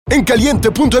En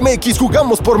Caliente.mx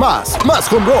jugamos por más. Más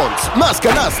home runs, más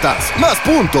canastas, más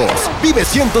puntos. Vive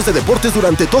cientos de deportes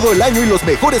durante todo el año y los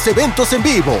mejores eventos en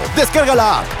vivo. Descarga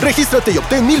la app, regístrate y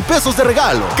obtén $1,000 de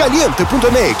regalo.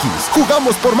 Caliente.mx,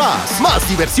 jugamos por más. Más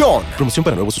diversión. Promoción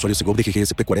para nuevos usuarios de GOV de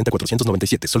GGSP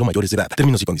 40497, solo mayores de edad.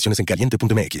 Términos y condiciones en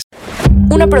Caliente.mx.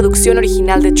 Una producción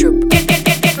original de Troop.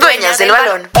 Dueñas del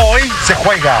balón. Hoy se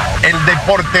juega el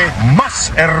deporte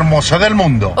más hermoso del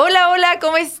mundo. Hola, hola,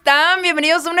 ¿cómo están?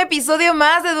 Bienvenidos a un episodio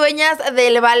más de Dueñas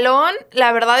del Balón.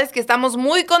 La verdad es que estamos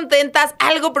muy contentas,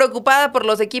 algo preocupada por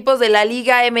los equipos de la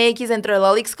Liga MX dentro de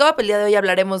la Leagues Cup. El día de hoy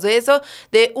hablaremos de eso,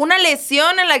 de una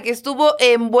lesión en la que estuvo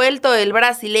envuelto el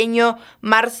brasileño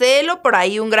Marcelo. Por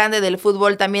ahí un grande del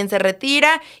fútbol también se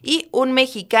retira y un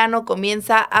mexicano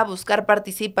comienza a buscar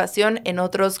participación en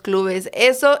otros clubes.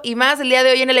 Eso y más el día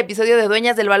de hoy en el episodio de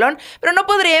Dueñas del Balón, pero no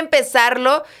podría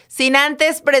empezarlo sin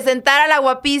antes presentar a la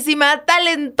guapísima,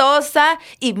 talentosa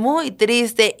y muy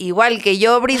triste, igual que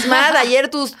yo, Brismad. Ayer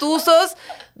tus tuzos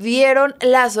dieron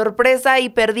la sorpresa y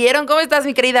perdieron. ¿Cómo estás,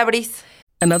 mi querida Bris?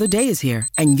 Another day is here,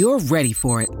 and you're ready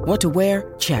for it. What to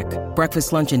wear? Check.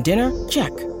 Breakfast, lunch, and dinner?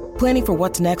 Check. Planning for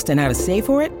what's next and how to save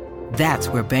for it? That's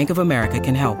where Bank of America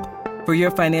can help. For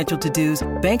your financial to-dos,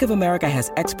 Bank of America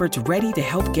has experts ready to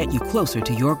help get you closer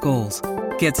to your goals.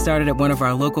 Get started at one of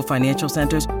our local financial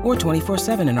centers or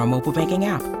 24/7 in our mobile banking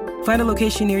app. Find a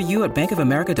location near you at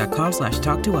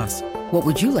bankofamerica.com/talktous. What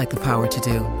would you like the power to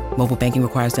do? Mobile banking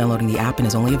requires downloading the app and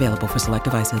is only available for select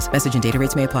devices. Message and data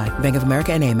rates may apply. Bank of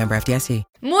America N.A., member FDIC.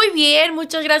 Muy bien,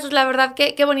 muchas gracias. La verdad,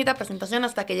 qué bonita presentación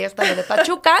hasta que llegaste a lo de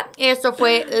Pachuca. Eso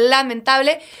fue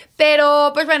lamentable.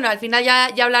 Pero, pues bueno, al final ya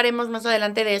hablaremos más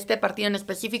adelante de este partido en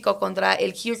específico contra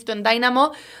el Houston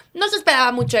Dynamo. No se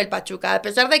esperaba mucho del Pachuca. A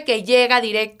pesar de que llega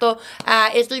directo a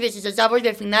estos 16avos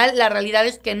de final, la realidad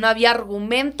es que no había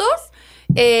argumentos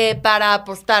para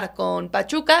apostar con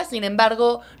Pachuca. Sin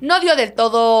embargo, no dio del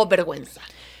todo vergüenza.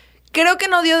 Creo que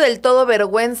no dio del todo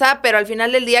vergüenza, pero al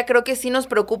final del día creo que sí nos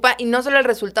preocupa, y no solo el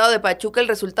resultado de Pachuca, el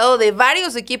resultado de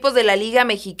varios equipos de la Liga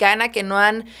Mexicana que no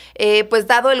han pues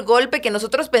dado el golpe que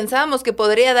nosotros pensábamos que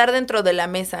podría dar dentro de la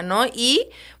mesa, ¿no? Y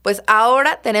pues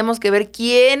ahora tenemos que ver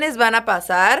quiénes van a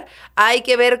pasar, hay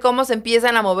que ver cómo se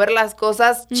empiezan a mover las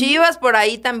cosas. Chivas por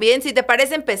ahí también, si te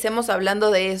parece empecemos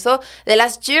hablando de eso, de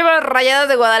las Chivas Rayadas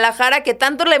de Guadalajara que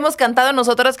tanto le hemos cantado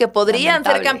nosotros que podrían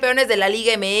ser campeones de la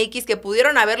Liga MX, que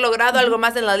pudieron haber logrado algo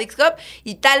más en la Leagues Cup,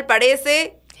 y tal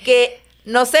parece que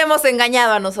nos hemos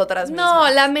engañado a nosotras mismas. No,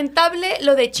 lamentable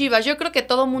lo de Chivas. Yo creo que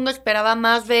todo el mundo esperaba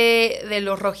más de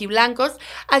los rojiblancos.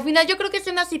 Al final yo creo que es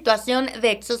una situación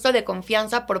de exceso de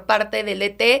confianza por parte del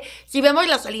ET. Si vemos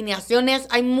las alineaciones,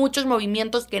 hay muchos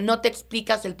movimientos que no te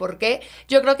explicas el por qué.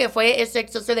 Yo creo que fue ese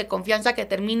exceso de confianza que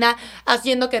termina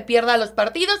haciendo que pierda los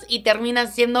partidos y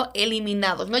terminan siendo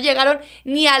eliminados. No llegaron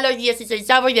ni a los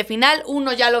 16avos de final.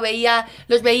 Uno ya los veía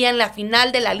en la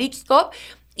final de la Leagues Cup.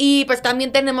 Y pues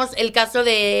también tenemos el caso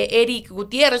de Eric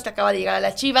Gutiérrez, que acaba de llegar a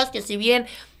las Chivas, que si bien,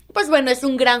 pues bueno, es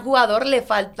un gran jugador, le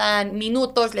faltan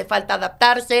minutos, le falta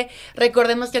adaptarse.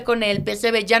 Recordemos que con el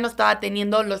PSV ya no estaba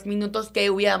teniendo los minutos que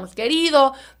hubiéramos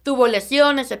querido, tuvo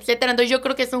lesiones, etcétera. Entonces yo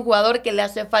creo que es un jugador que le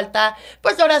hace falta,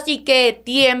 pues ahora sí que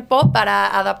tiempo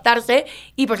para adaptarse.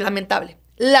 Y pues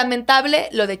lamentable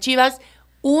lo de Chivas,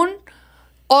 un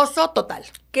oso total.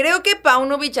 Creo que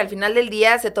Paunovic al final del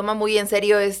día se toma muy en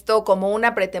serio esto como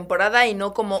una pretemporada y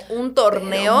no como un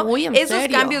torneo. Esos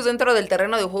cambios dentro del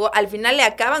terreno de juego al final le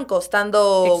acaban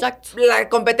costando la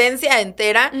competencia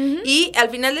entera. Y al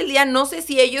final del día no sé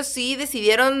si ellos sí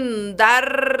decidieron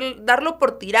darlo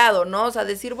por tirado, ¿no? O sea,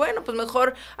 decir, bueno, pues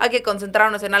mejor hay que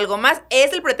concentrarnos en algo más.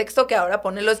 Es el pretexto que ahora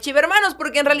ponen los chivermanos,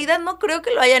 porque en realidad no creo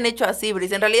que lo hayan hecho así,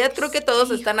 Brice. En realidad creo que todos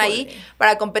están ahí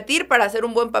para competir, para hacer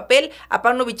un buen papel. A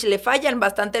Paunovic le fallan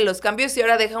bastante los cambios y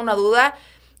ahora deja una duda.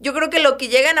 Yo creo que lo que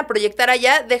llegan a proyectar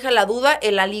allá deja la duda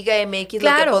en la Liga MX,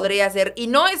 lo que podría ser. Y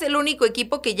no es el único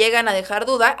equipo que llegan a dejar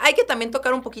duda. Hay que también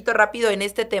tocar un poquito rápido en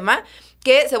este tema,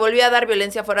 que se volvió a dar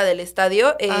violencia fuera del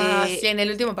estadio. Sí, en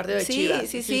el último partido de Chivas.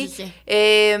 Sí.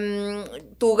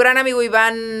 Tu gran amigo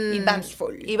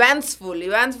Ivansful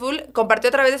compartió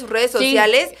a través de sus redes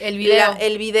sociales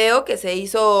el video que se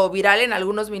hizo viral en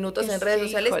algunos minutos en redes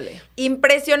sociales.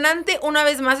 Impresionante una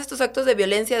vez más estos actos de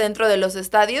violencia dentro de los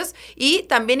estadios, y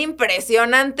también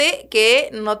impresionante que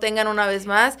no tengan una vez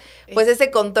más pues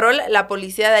ese control la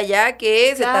policía de allá,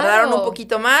 que se tardaron un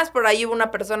poquito más. Por ahí hubo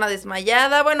una persona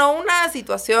desmayada, bueno, una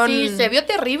situación. Sí, se vio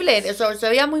terrible, eso se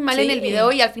veía muy mal en el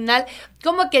video, y al final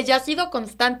como que ya ha sido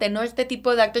constante, ¿no? Este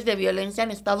tipo de actos de violencia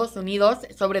en Estados Unidos,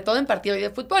 sobre todo en partidos de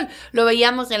fútbol. Lo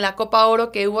veíamos en la Copa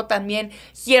Oro, que hubo también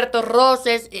ciertos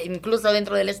roces, incluso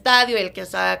dentro del estadio, el que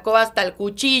sacó hasta el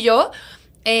cuchillo.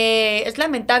 Es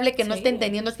lamentable que no estén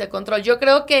teniendo este control. Yo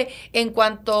creo que en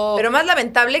cuanto... Pero más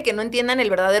lamentable que no entiendan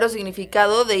el verdadero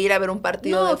significado de ir a ver un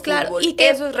partido de fútbol. Y que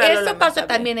eso pasa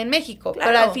también en México. Claro.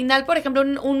 Pero al final, por ejemplo,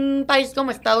 un país como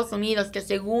Estados Unidos, que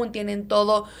según tienen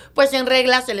todo, pues en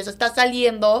regla se les está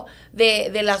saliendo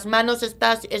de las manos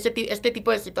este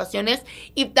tipo de situaciones.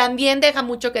 Y también deja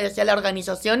mucho que desear la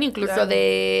organización, incluso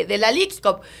de la Leagues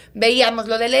Cup. Veíamos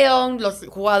lo de León, los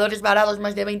jugadores varados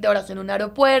más de 20 horas en un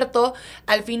aeropuerto.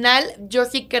 Al final, yo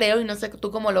sí creo, y no sé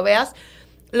tú cómo lo veas,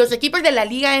 los equipos de la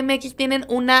Liga MX tienen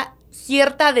una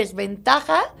cierta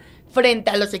desventaja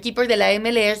frente a los equipos de la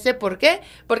MLS. ¿Por qué?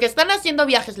 Porque están haciendo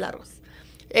viajes largos.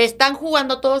 Están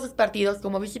jugando todos sus partidos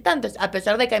como visitantes, a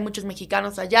pesar de que hay muchos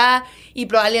mexicanos allá y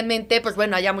probablemente, pues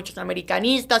bueno, haya muchos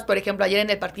americanistas. Por ejemplo, ayer en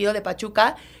el partido de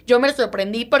Pachuca, yo me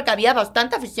sorprendí porque había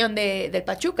bastante afición del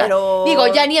Pachuca. Pero, digo,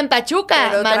 ya ni en Pachuca,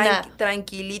 pero mana.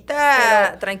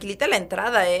 Tranquilita la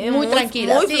entrada, Muy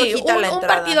tranquila, muy flojita la entrada. Un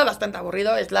partido bastante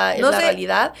aburrido, es la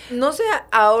realidad. No sé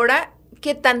ahora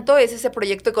qué tanto es ese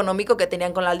proyecto económico que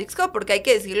tenían con la Leagues Cup, porque hay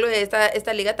que decirlo,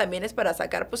 esta liga también es para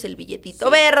sacar pues el billetito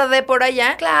verde por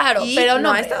allá. Claro, pero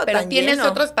no, pero tienes lleno.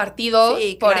 Otros partidos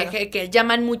que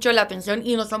llaman mucho la atención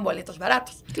y no son boletos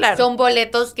baratos. Claro. Son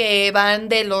boletos que van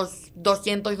de los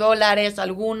 $200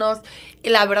 algunos. Y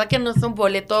la verdad que no son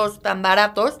boletos tan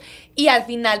baratos. Y al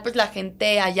final, pues la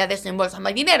gente allá desembolsa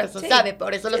más dinero, eso sabe.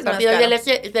 Por eso los partidos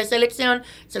de selección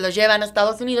se los llevan a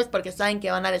Estados Unidos porque saben que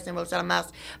van a desembolsar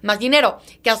más dinero.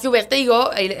 Que a su vez, te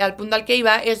digo, al punto al que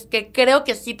iba, es que creo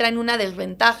que sí traen una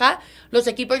desventaja los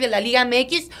equipos de la Liga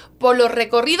MX por los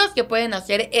recorridos que pueden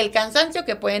hacer, el cansancio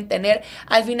que pueden tener.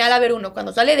 Al final, a ver, uno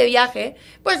cuando sale de viaje,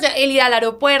 pues el ir al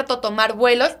aeropuerto, tomar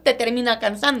vuelos, te termina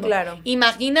cansando. Claro.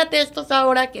 Imagínate estos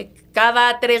ahora que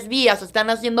cada 3 días están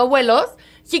haciendo vuelos.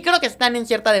 Sí creo que están en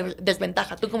cierta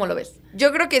desventaja. ¿Tú cómo lo ves?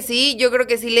 Yo creo que sí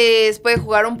les puede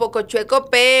jugar un poco chueco,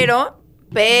 pero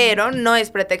no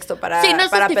es pretexto para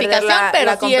perder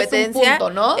la competencia. Es un punto,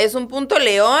 ¿no? Es un punto.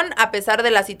 León, a pesar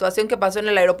de la situación que pasó en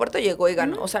el aeropuerto, llegó y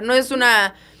ganó. O sea, no es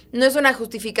una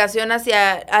justificación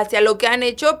hacia lo que han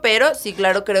hecho, pero sí,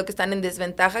 claro, creo que están en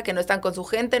desventaja, que no están con su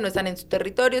gente, no están en su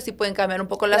territorio, sí pueden cambiar un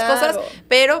poco las cosas,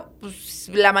 pero pues,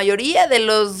 la mayoría de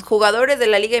los jugadores de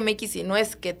la Liga MX, si no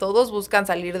es que todos, buscan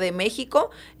salir de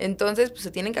México, entonces pues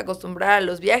se tienen que acostumbrar a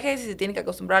los viajes, y se tienen que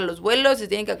acostumbrar a los vuelos, se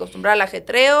tienen que acostumbrar al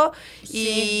ajetreo,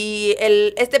 y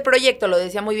este proyecto, lo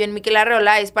decía muy bien Miquel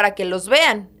Arreola, es para que los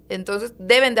vean. Entonces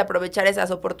deben de aprovechar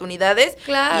esas oportunidades.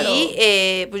 Claro.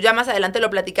 Y pues ya más adelante lo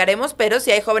platicaremos, pero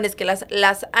sí hay jóvenes que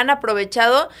las han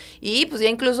aprovechado y pues ya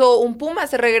incluso un Puma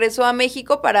se regresó a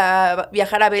México para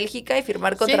viajar a Bélgica y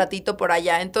firmar contratito por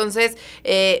allá. Entonces,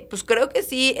 pues creo que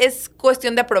sí es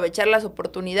cuestión de aprovechar las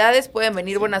oportunidades, pueden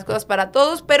venir buenas cosas para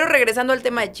todos, pero regresando al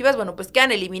tema de Chivas, bueno, pues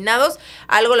quedan eliminados,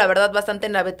 algo la verdad bastante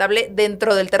lamentable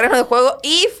dentro del terreno de juego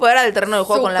y fuera del terreno de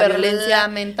juego. Súper con la violencia.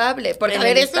 Lamentable, porque a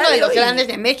ver, es uno de los grandes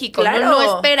de México. Claro.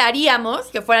 No esperaríamos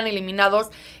que fueran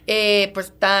eliminados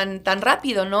pues tan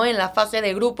rápido, ¿no? En la fase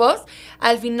de grupos.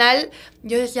 Al final,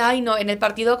 yo decía, ay no, en el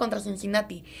partido contra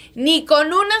Cincinnati, ni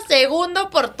con una segunda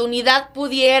oportunidad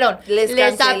pudieron. Les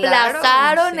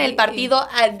aplazaron el partido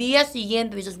al día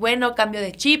siguiente. Dices, bueno, cambio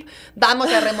de chip,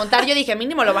 vamos a remontar. Yo dije,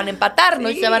 mínimo lo van a empatar, ¿no?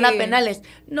 Y se van a penales.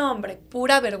 No, hombre,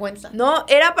 pura vergüenza. No,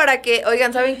 era para que,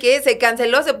 oigan, ¿saben qué? Se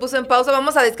canceló, se puso en pausa,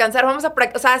 vamos a descansar, vamos a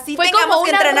practicar. O sea, así tengamos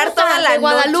que entrenar toda la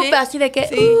Guadalupe, así de que,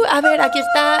 a ver, aquí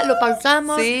está, lo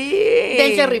pausamos.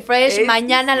 Dense refresh,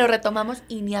 mañana lo retomamos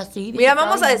y ni así. Mira,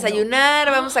 vamos a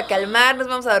desayunar, vamos a calmarnos,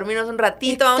 vamos a dormirnos un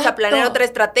ratito, vamos a planear otra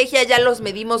estrategia, ya los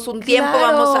medimos un tiempo,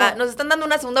 nos están dando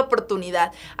una segunda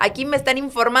oportunidad. Aquí me están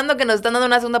informando que nos están dando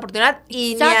una segunda oportunidad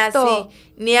y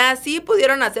ni así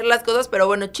pudieron hacer las cosas, pero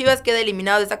bueno, Chivas queda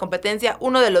eliminado de esta competencia,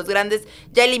 uno de los grandes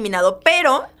ya eliminado,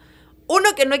 pero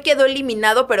uno que no quedó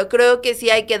eliminado, pero creo que sí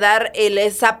hay que dar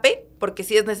el zape, porque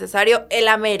sí es necesario, el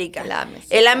América.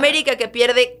 El América que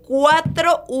pierde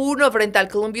 4-1 frente al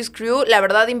Columbus Crew, la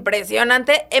verdad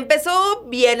impresionante. Empezó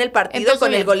bien el partido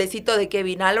con el golecito de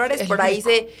Kevin Álvarez, por ahí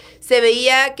se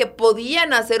veía que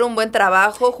podían hacer un buen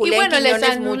trabajo. Julián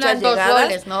Quiñones, muchas llegadas.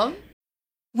 Goles, ¿no?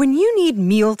 When you need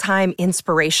mealtime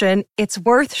inspiration, it's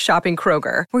worth shopping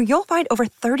Kroger, where you'll find over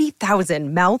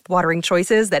 30,000 mouth-watering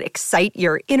choices that excite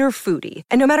your inner foodie.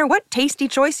 And no matter what tasty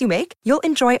choice you make, you'll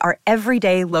enjoy our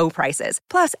everyday low prices,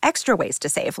 plus extra ways to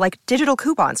save, like digital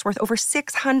coupons worth over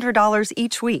 $600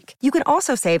 each week. You can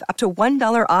also save up to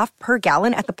 $1 off per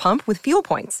gallon at the pump with fuel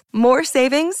points. More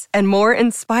savings and more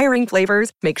inspiring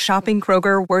flavors make shopping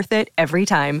Kroger worth it every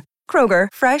time. Kroger,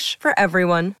 fresh for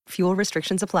everyone. Fuel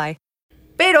restrictions apply.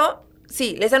 Pero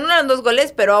Sí, les anularon 2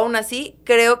 goles, pero aún así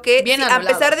creo que sí, a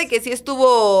pesar de que sí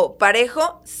estuvo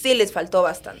parejo, sí les faltó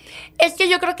bastante. Es que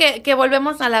yo creo que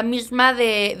volvemos a la misma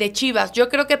de Chivas. Yo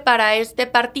creo que para este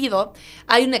partido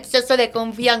hay un exceso de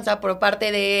confianza por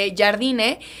parte de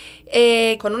Jardine.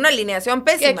 Con una alineación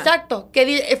pésima. Exacto,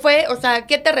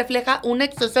 ¿qué te refleja un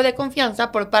exceso de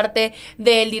confianza por parte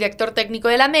del director técnico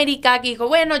del América, que dijo,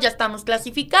 bueno, ya estamos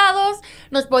clasificados,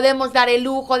 nos podemos dar el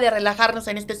lujo de relajarnos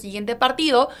en este siguiente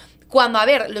partido, cuando, a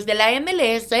ver, los de la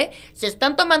MLS se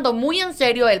están tomando muy en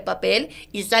serio el papel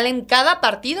y salen cada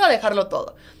partido a dejarlo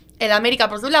todo. El América,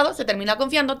 por su lado, se termina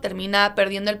confiando, termina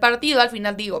perdiendo el partido, al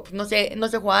final digo, pues no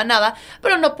se juega nada,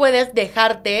 pero no puedes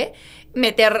dejarte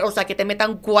meter, o sea, que te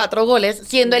metan 4 goles,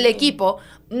 siendo el equipo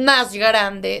más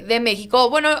grande de México,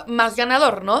 bueno, más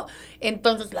ganador, ¿no?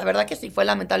 Entonces, la verdad que sí fue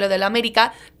lamentable del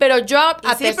América, pero yo,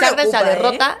 a pesar de esa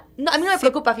derrota, no, a mí no me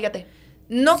preocupa, fíjate.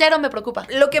 No, cero me preocupa.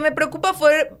 Lo que me preocupa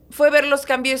fue ver los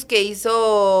cambios que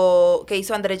hizo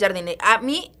Andrés Jardine. A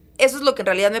mí eso es lo que en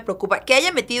realidad me preocupa. Que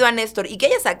haya metido a Néstor y que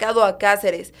haya sacado a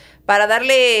Cáceres para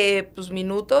darle pues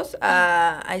minutos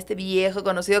a este viejo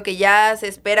conocido que ya se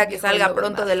espera que salga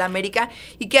pronto del América,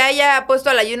 y que haya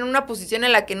puesto a Layún en una posición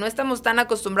en la que no estamos tan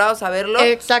acostumbrados a verlo.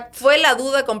 Exacto. Fue la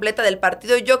duda completa del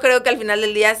partido. Yo creo que al final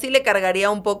del día sí le cargaría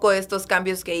un poco estos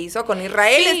cambios que hizo. Con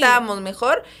Israel estábamos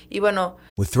mejor y bueno.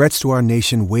 With threats to our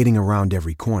nation waiting around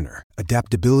every corner,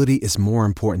 adaptability is more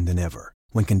important than ever.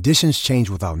 When conditions change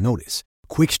without notice,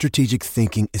 quick strategic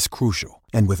thinking is crucial,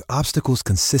 and with obstacles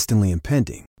consistently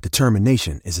impending,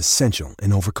 determination is essential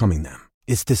in overcoming them.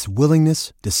 It's this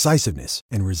willingness, decisiveness,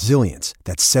 and resilience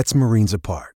that sets Marines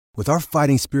apart. With our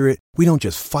fighting spirit, we don't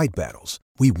just fight battles,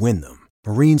 we win them.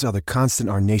 Marines are the constant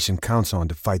our nation counts on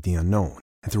to fight the unknown,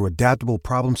 and through adaptable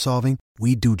problem solving,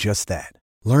 we do just that.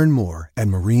 Learn more at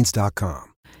marines.com.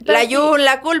 Layún,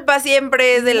 la culpa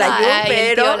siempre es de Layún,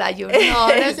 pero...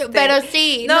 pero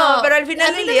sí. No, pero al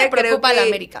final del día me preocupa creo que... la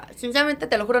América. Sinceramente,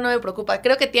 te lo juro, no me preocupa.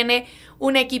 Creo que tiene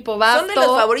un equipo vasto. Son de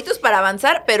los favoritos para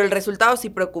avanzar, pero el resultado sí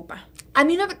preocupa. A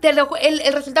mí no,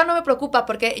 el resultado no me preocupa,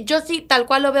 porque yo sí tal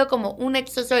cual lo veo como un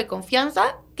exceso de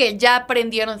confianza, que ya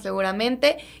aprendieron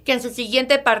seguramente, que en su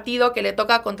siguiente partido que le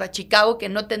toca contra Chicago, que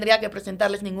no tendría que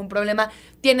presentarles ningún problema,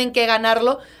 tienen que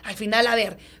ganarlo. Al final, a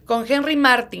ver, con Henry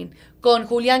Martin, con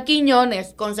Julián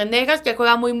Quiñones, con Cendejas, que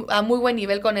juega a muy buen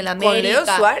nivel con el América. Con Leo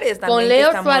Suárez también. Con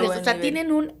Leo Suárez, o sea,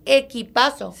 tienen un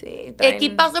equipazo. Sí,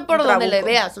 equipazo por donde le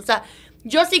veas. O sea,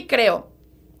 yo sí creo,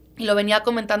 y lo venía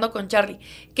comentando con Charlie,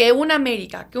 que un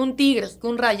América, que un Tigres, que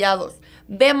un Rayados,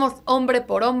 vemos hombre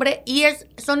por hombre y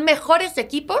son mejores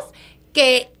equipos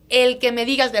que el que me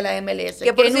digas de la MLS.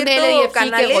 Que por cierto, en un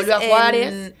LAFC que volvió a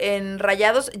Juárez. En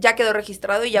Rayados ya quedó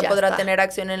registrado y ya podrá está. Tener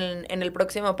acción en el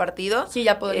próximo partido. Sí,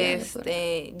 ya podría.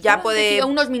 Ya puede... Sí,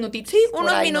 unos minutitos. Sí,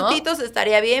 unos minutitos, ¿no?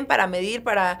 Estaría bien para medir,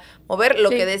 para mover. Lo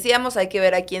que decíamos, hay que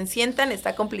ver a quién sientan.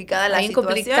 Está complicada la situación.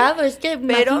 Complicado, es que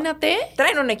imagínate.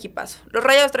 Traen un equipazo. Los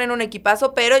Rayados traen un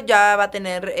equipazo, pero ya va a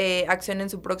tener acción en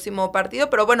su próximo partido.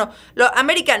 Pero bueno,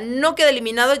 América no queda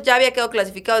eliminado, ya había quedado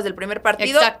clasificado desde el primer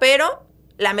partido. Exacto. Pero...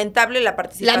 lamentable la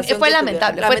participación. Fue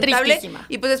lamentable, fue tristísima.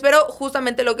 Y pues espero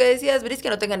justamente lo que decías, Bris, que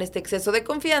no tengan este exceso de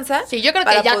confianza. Sí, yo creo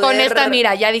que ya con esta,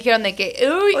 mira, ya dijeron de que,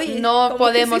 oye, no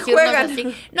podemos irnos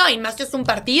así. No, y más que es un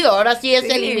partido, ahora sí es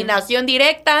eliminación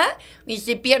directa. Y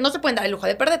si no se pueden dar el lujo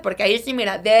de perder, porque ahí sí,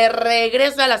 mira, de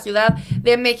regreso a la Ciudad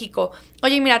de México.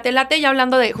 Oye, mira, te late ya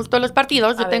hablando de justo los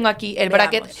partidos. Yo tengo aquí el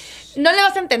bracket. No le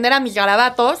vas a entender a mis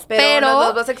garabatos, pero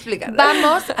nos vas a explicar.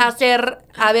 Vamos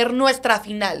a ver nuestra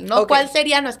final, ¿no? Okay. ¿Cuál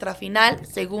sería nuestra final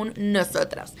según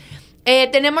nosotras?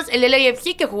 Tenemos el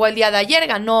LAFC que jugó el día de ayer,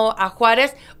 ganó a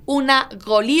Juárez, una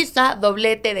goliza,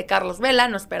 doblete de Carlos Vela,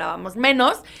 no esperábamos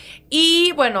menos.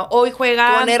 Y bueno, hoy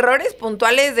juega... Con errores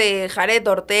puntuales de Jared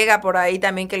Ortega por ahí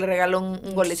también, que le regaló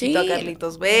un golecito a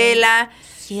Carlitos Vela.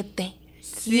 7.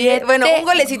 Bueno, un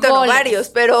golecito no varios,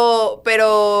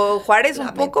 pero Juárez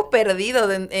un poco perdido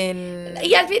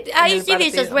y ahí sí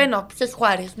dices, bueno, pues es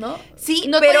Juárez, ¿no? Sí, y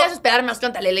no podías esperar más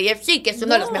contra el LAFC, que es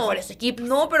uno de los mejores equipos.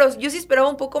 No, pero yo sí esperaba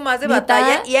un poco más de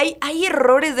batalla, y hay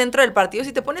errores dentro del partido.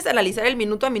 Si te pones a analizar el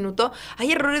minuto a minuto,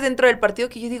 hay errores dentro del partido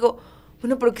que yo digo...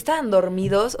 Bueno, ¿pero qué estaban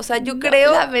dormidos? O sea, yo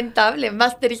creo... Lamentable,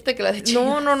 más triste que la de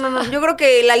Chivas. No. Yo creo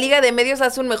que la Liga de Medios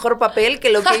hace un mejor papel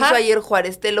que lo que hizo ayer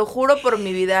Juárez. Te lo juro por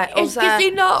mi vida. Es que sí,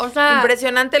 no, o sea...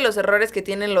 Impresionante los errores que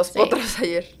tienen los potros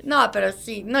ayer. No, pero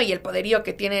sí. No, y el poderío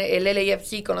que tiene el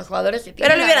LAFC con los jugadores.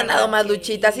 Pero le hubieran dado más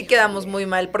luchita, así quedamos muy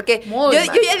mal. Porque yo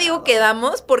ya digo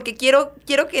quedamos porque quiero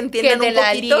que entiendan un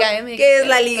poquito qué es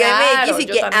la Liga MX. Y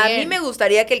que también. A mí me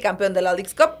gustaría que el campeón de la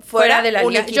Leagues Cup fuera de la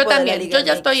Liga. Yo también, yo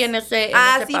ya estoy en ese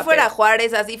así fuera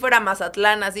Juárez, así fuera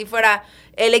Mazatlán, así fuera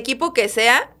el equipo que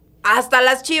sea, Hasta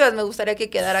las Chivas me gustaría que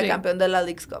quedara campeón de la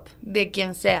Leagues Cup. De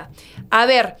quien sea. A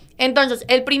ver, entonces,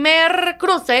 el primer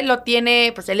cruce lo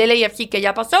tiene pues el LAFC que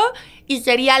ya pasó y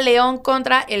sería León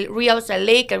contra el Real Salt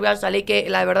Lake. El Real Salt Lake que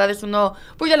la verdad es uno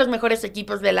pues, de los mejores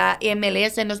equipos de la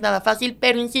MLS, no es nada fácil,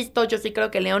 pero insisto, yo sí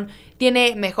creo que León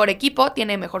tiene mejor equipo,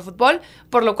 tiene mejor fútbol,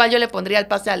 por lo cual yo le pondría el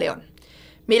pase a León.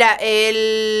 Mira,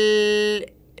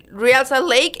 el Real Salt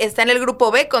Lake está en el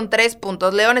grupo B con 3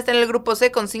 puntos. León está en el grupo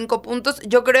C con 5 puntos.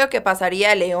 Yo creo que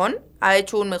pasaría a León. Ha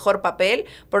hecho un mejor papel.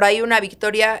 Por ahí una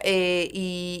victoria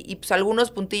y pues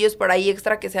algunos puntillos por ahí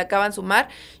extra que se acaban de sumar.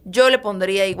 Yo le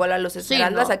pondría igual a los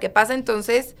Esmeraldas a que pase.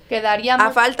 Entonces, quedaríamos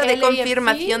a falta de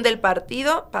confirmación del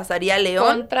partido, pasaría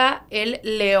León. Contra el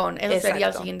León. Eso sería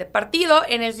el siguiente partido.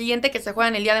 En el siguiente que se juega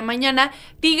en el día de mañana,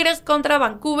 Tigres contra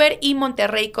Vancouver y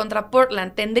Monterrey contra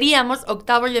Portland. Tendríamos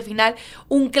octavos de final,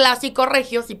 un clásico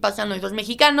regio si pasan los dos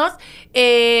mexicanos.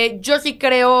 Yo sí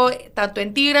creo tanto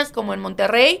en Tigres como en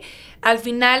Monterrey. Al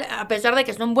final, a pesar de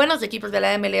que son buenos equipos de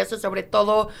la MLS, sobre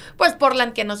todo, pues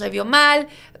Portland que no se vio mal.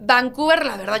 Vancouver,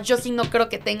 la verdad, yo sí no creo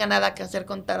que tenga nada que hacer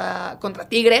contra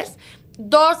Tigres.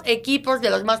 Dos equipos de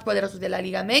los más poderosos de la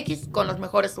Liga MX, con los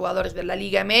mejores jugadores de la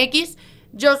Liga MX.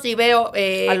 Yo sí veo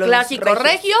clásico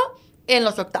regio en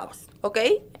los octavos. ¿Ok?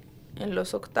 En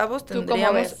los octavos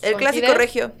tendríamos el clásico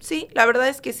regio. Sí, la verdad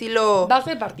es que sí lo... Va a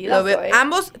ser partidazo,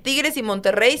 Ambos, Tigres y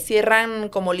Monterrey, cierran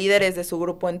como líderes de su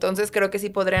grupo. Entonces creo que sí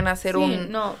podrían hacer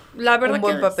la verdad un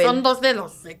buen que papel. Son dos de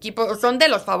los equipos, son de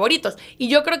los favoritos. Y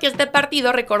yo creo que este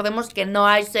partido, recordemos que no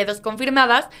hay sedes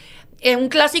confirmadas. Un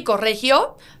clásico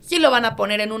regio, sí lo van a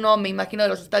poner en uno, me imagino, de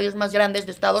los estadios más grandes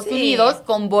de Estados Unidos,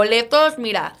 con boletos,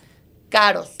 mira...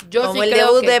 caros. Yo como sí el creo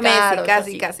debut que de Messi, caros,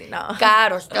 casi, no.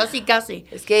 Caros, casi.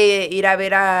 Es que ir a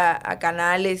ver a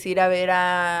Canales, ir a ver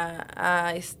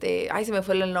a se me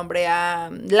fue el nombre, a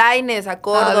Lainez, a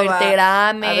Córdoba.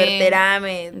 A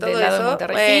Berterame, todo eso.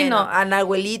 Bueno, a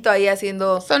Nahuelito ahí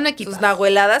haciendo sus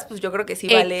nahueladas, pues yo creo que sí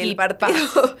vale el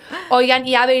partido. Oigan,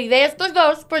 y a ver, de estos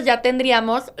dos, pues ya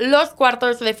tendríamos los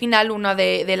cuartos de final, una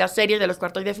de las series de los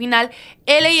cuartos de final,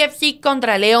 LAFC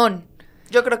contra León.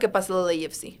 Yo creo que pasó de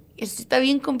AFC. Está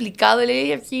bien complicado el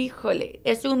LAFC, híjole.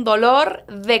 Es un dolor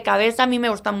de cabeza. A mí me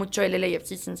gusta mucho el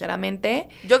LAFC, sinceramente.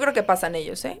 Yo creo que pasan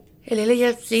ellos, ¿eh? El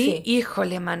LAFC, sí.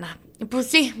 Híjole, mana. Pues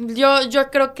sí, yo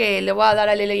creo que le voy a dar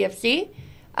al LAFC.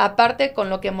 Aparte, con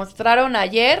lo que mostraron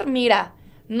ayer, mira,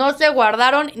 no se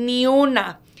guardaron ni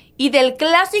una. Y del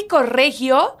clásico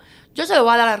regio, yo se lo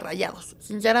voy a dar a Rayados.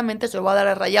 Sinceramente, se lo voy a dar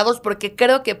a Rayados porque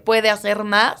creo que puede hacer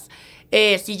más.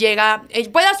 Si llega,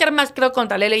 puede hacer más creo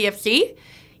contra el LAFC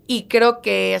y creo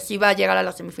que sí va a llegar a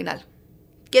la semifinal.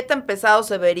 ¿Qué tan pesado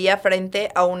se vería frente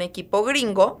a un equipo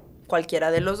gringo, cualquiera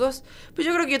de los dos? Pues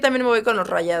yo creo que yo también me voy con los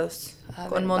Rayados,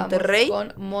 con Monterrey.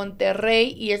 Con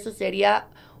Monterrey y eso sería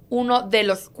uno de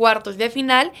los cuartos de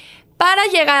final. Para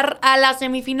llegar a la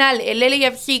semifinal, el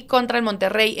LAFC contra el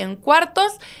Monterrey en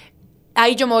cuartos,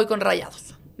 ahí yo me voy con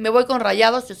Rayados. Me voy con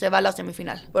Rayados y se va a la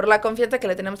semifinal. Por la confianza que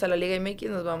le tenemos a la Liga MX,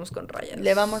 nos vamos con Rayados.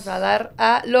 Le vamos a dar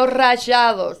a los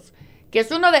Rayados, que es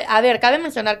uno de... A ver, cabe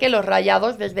mencionar que los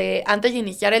Rayados, desde antes de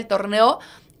iniciar el torneo,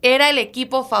 era el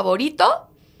equipo favorito,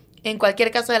 en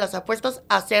cualquier caso de las apuestas,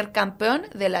 a ser campeón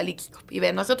de la League Cup. Y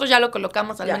ve, nosotros ya lo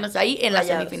colocamos al menos ahí en la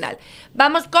semifinal.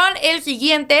 Vamos con el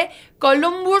siguiente,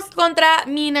 Columbus contra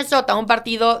Minnesota, un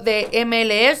partido de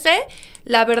MLS.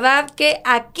 La verdad que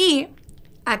aquí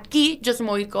yo se me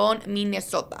voy con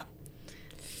Minnesota.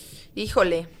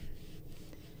 Híjole.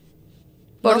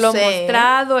 Por lo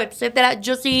mostrado, etcétera.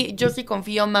 Yo sí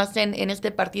confío más en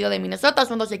este partido de Minnesota.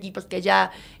 Son dos equipos que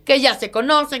ya se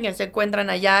conocen, que se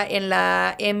encuentran allá en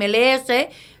la MLS.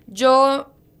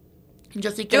 Yo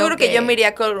sí creo que yo me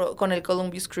iría con el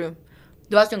Columbus Crew.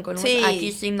 ¿Lo hacen con Columbus? Sí.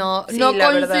 Aquí sí no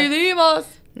coincidimos.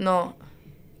 No.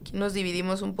 Nos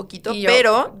dividimos un poquito,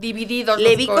 pero divididos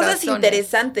le vi cosas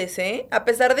interesantes, ¿eh? A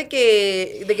pesar de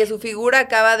que su figura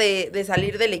acaba de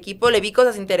salir del equipo, le vi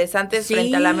cosas interesantes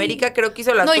frente al América. Creo que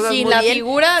hizo las cosas muy bien.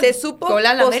 Figura se supo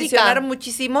posicionar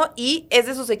muchísimo y es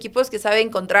de esos equipos que sabe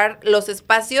encontrar los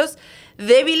espacios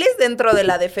débiles dentro de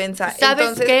la defensa.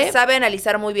 Entonces, sabe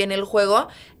analizar muy bien el juego.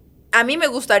 A mí me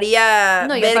gustaría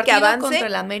ver que avance. Contra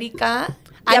el América...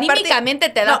 Anímicamente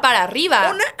te da para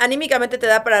arriba. Anímicamente te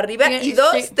da para arriba. Y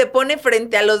dos, te pone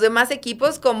frente a los demás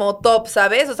equipos como top,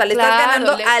 ¿sabes? O sea, le estás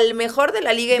ganando al mejor de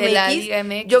la Liga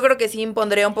MX. Yo creo que sí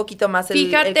impondría un poquito más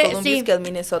el Columbus que el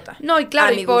Minnesota. No, y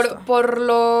claro, y por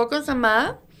lo... ¿Cómo se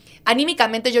llama?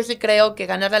 Anímicamente yo sí creo que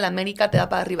ganarle al América te da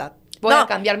para arriba. voy a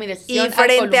cambiar mi decisión. Y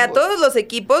frente a todos los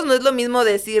equipos, no es lo mismo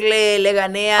decirle le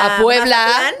gané a Puebla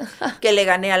Mazatlán que le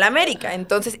gané al América.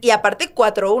 Entonces, y aparte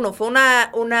 4-1, fue una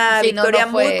victoria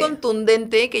muy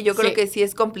contundente que yo creo que sí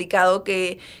es complicado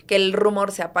que el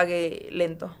rumor se apague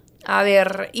lento. A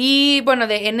ver, y bueno,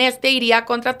 en iría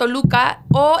contra Toluca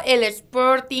o el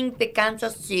Sporting de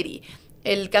Kansas City.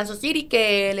 El Kansas City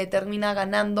que le termina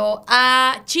ganando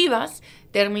a Chivas,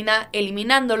 termina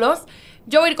eliminándolos.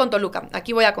 Yo voy a ir con Toluca.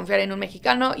 Aquí voy a confiar en un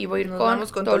mexicano y voy a ir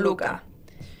con Toluca.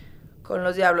 Con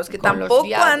los Diablos, que tampoco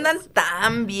andan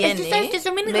tan bien, ¿Sabes que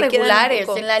son bien irregulares?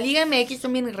 En la Liga MX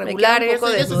son bien irregulares.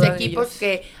 Son de esos equipos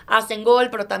que hacen gol,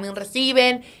 pero también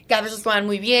reciben, que a veces juegan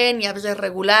muy bien y a veces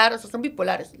regular. O sea, son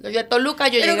bipolares. Los de Toluca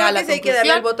yo llegué a la conclusión. Hay que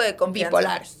darle el voto de confianza.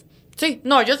 Bipolares. Sí,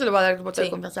 no, yo se le voy a dar el voto de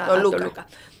confianza a Toluca.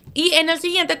 Y en el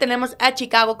siguiente tenemos a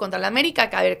Chicago contra el América,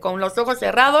 que a ver, con los ojos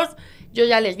cerrados, yo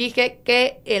ya les dije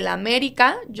que el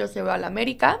América, yo se va al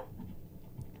América.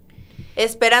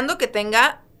 Esperando que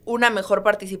tenga una mejor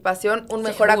participación, un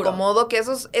mejor acomodo, que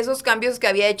esos cambios que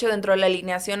había hecho dentro de la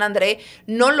alineación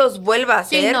No los vuelva a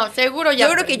hacer. Sí, no, seguro ya.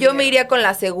 Yo creo que yo me iría con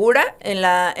la segura en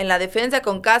la defensa,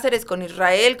 con Cáceres, con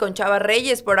Israel, con Chava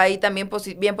Reyes, por ahí también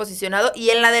bien posicionado.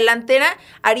 Y en la delantera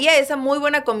haría esa muy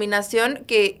buena combinación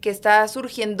que está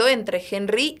surgiendo entre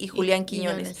Henry y Julián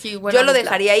Quiñones. Sí, yo lo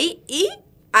dejaría ahí y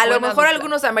a lo mejor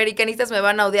algunos americanistas me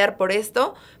van a odiar por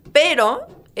esto, pero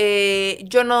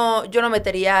yo no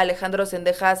metería a Alejandro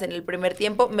Cendejas en el primer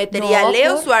tiempo, metería a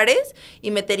Leo Suárez y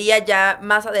metería ya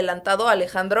más adelantado a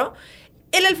Alejandro.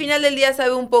 Él al final del día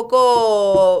sabe un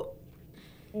poco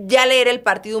ya leer el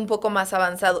partido un poco más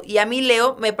avanzado, y a mí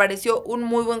Leo me pareció un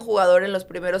muy buen jugador en los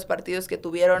primeros partidos que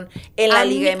tuvieron en la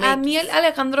Liga MX. A mí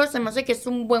Alejandro se me hace que es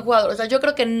un buen jugador, o sea, yo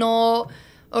creo que no...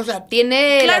 O sea,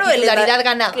 tiene la titularidad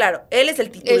ganada. Claro, él es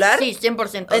el titular. Sí,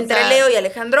 100%. Entre Leo y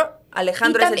Alejandro es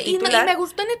el titular. Y me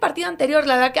gustó en el partido anterior,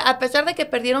 la verdad que a pesar de que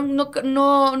perdieron,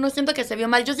 no siento que se vio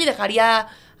mal. Yo sí dejaría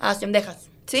a Cendejas.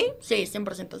 ¿Sí? Sí,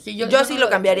 100%. Sí, yo sí lo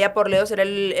cambiaría por Leo, sería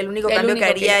el único cambio que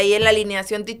haría ahí en la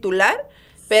alineación titular.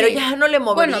 Pero ya no le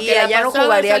movería, ya no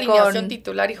jugaría con... alineación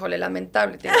titular, híjole,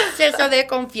 lamentable. Tiene exceso de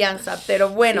confianza, pero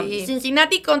bueno. Sí.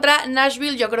 Cincinnati contra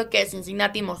Nashville, yo creo que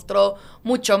Cincinnati mostró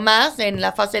mucho más en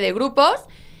la fase de grupos.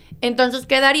 Entonces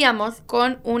quedaríamos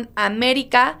con un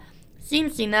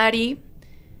América-Cincinnati,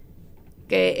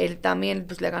 que él también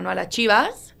pues, le ganó a las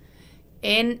Chivas,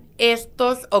 en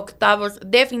estos octavos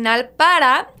de final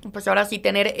para, pues ahora sí,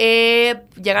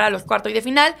 llegar a los cuartos de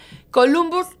final.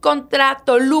 Columbus contra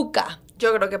Toluca.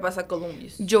 Yo creo que pasa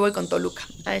Columbus. Yo voy con Toluca.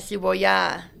 A ver si voy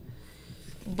a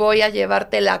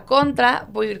llevarte la contra.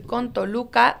 Voy a ir con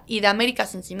Toluca y de América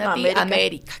Cincinnati.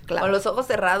 América, claro. Con los ojos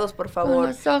cerrados, por favor. Con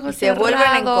los ojos cerrados. Se vuelven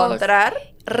a encontrar.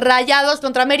 Rayados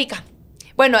contra América.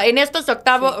 Bueno, en estos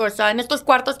octavos, o sea, en estos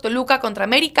cuartos, Toluca contra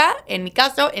América, en mi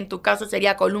caso, en tu caso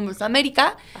sería Columbus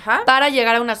América, para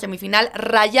llegar a una semifinal,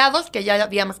 Rayados, que ya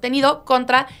habíamos tenido,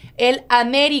 contra el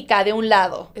América de un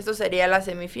lado. Esto sería la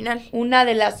semifinal. Una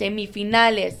de las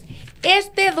semifinales.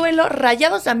 Este duelo,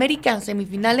 Rayados América en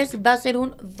semifinales, va a ser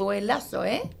un duelazo,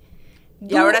 ¿eh?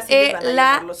 Y ahora sí les van a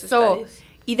llenar los estadios.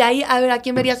 Y de ahí, a ver, ¿a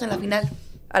quién verías en la final?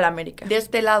 Al América. De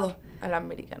este lado. Al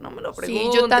América, no me lo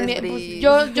preguntes. Sí, yo también, pues,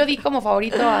 yo di como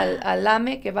favorito al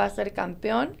AME, que va a ser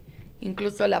campeón,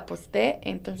 incluso la aposté,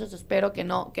 entonces espero que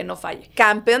no falle.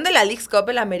 ¿Campeón de la Leagues Cup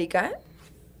el América?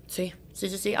 Sí.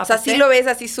 Aposté. O sea, sí lo ves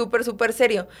así súper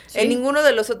serio. ¿Sí? En ninguno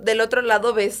del otro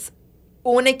lado ves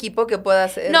un equipo que pueda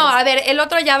hacer... No, a ver, el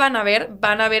otro ya van a ver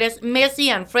es Messi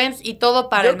and Friends y todo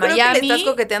para el Miami. Yo creo que le estás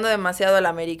coqueteando demasiado al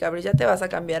América, pero ya te vas a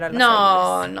cambiar a las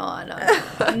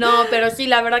No, pero sí,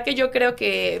 la verdad que yo creo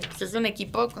que pues, es un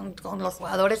equipo con los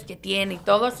jugadores que tiene y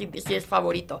todo, sí es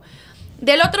favorito.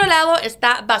 Del otro lado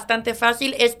está bastante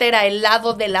fácil. Este era el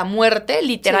lado de la muerte,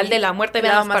 literal de la muerte.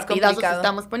 Vean los partidazos que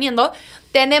estamos poniendo.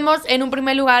 Tenemos en un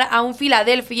primer lugar a un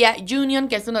Philadelphia Union,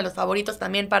 que es uno de los favoritos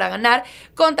también para ganar,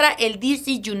 contra el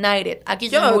DC United. Aquí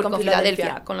yo me voy con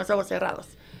Philadelphia, con los ojos cerrados.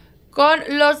 Con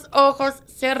los ojos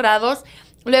cerrados.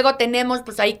 Luego tenemos,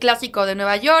 pues ahí clásico de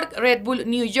Nueva York, Red Bull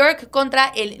New York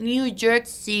contra el New York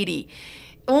City.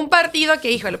 Un partido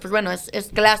que, híjole, pues bueno,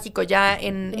 es clásico ya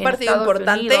en un partido Estados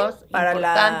importante Unidos, para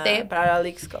la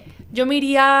Leagues Cup. Yo me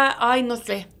iría,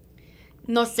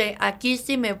 no sé, aquí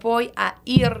sí me voy a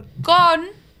ir con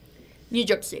New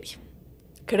York City.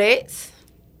 ¿Crees?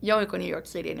 Yo voy con New York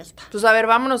City en esta. Pues a ver,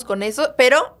 vámonos con eso,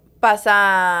 pero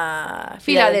pasa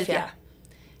Filadelfia.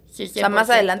 Sí, 100%. O sea,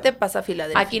 más adelante pasa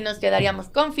Filadelfia. Aquí nos quedaríamos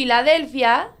con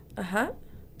Filadelfia. Ajá.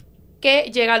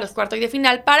 Que llega a los cuartos de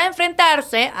final para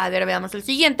enfrentarse, a ver, veamos el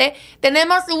siguiente,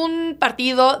 tenemos un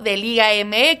partido de Liga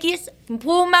MX,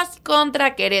 Pumas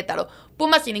contra Querétaro.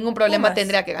 Pumas sin ningún problema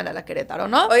tendría que ganar a Querétaro,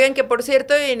 ¿no? Oigan, que por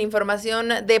cierto, en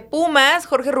información de Pumas,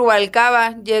 Jorge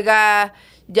Rubalcaba llega...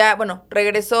 Ya, bueno,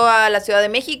 regresó a la Ciudad de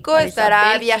México,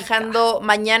 estará viajando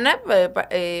mañana,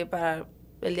 para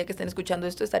el día que estén escuchando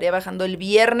esto, estaría bajando el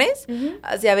viernes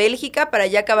hacia Bélgica para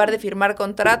ya acabar de firmar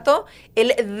contrato.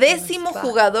 El 10º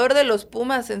jugador de los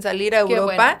Pumas en salir a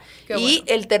Europa y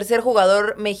el tercer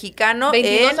jugador mexicano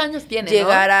 22 años tiene,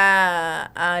 llegar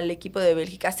al equipo de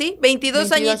Bélgica. Sí,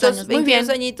 22 añitos, 22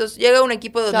 añitos. Llega a un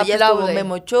equipo donde ya estuvo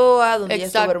Memo Ochoa, donde ya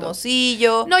estuvo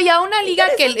Hermosillo. No, y a una liga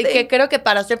que creo que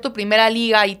para ser tu primera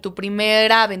liga y tu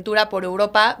primera aventura por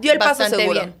Europa, dio el paso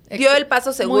seguro. Dio el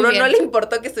paso seguro, no le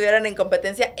importó que estuvieran en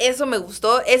competencia. Eso me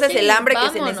gustó, ese es el hambre que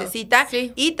se necesita.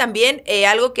 Y también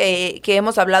algo que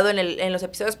hemos hablado en los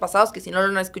episodios pasados, que si no lo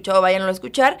han escuchado, vayan a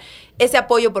escuchar, ese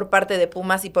apoyo por parte de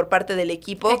Pumas y por parte del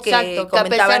equipo que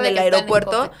comentaba en el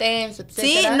aeropuerto.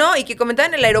 Sí, no, y que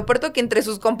comentaban en el aeropuerto que entre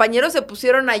sus compañeros se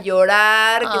pusieron a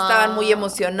llorar, que estaban muy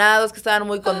emocionados, que estaban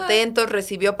muy contentos.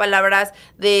 Recibió palabras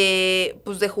de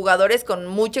jugadores con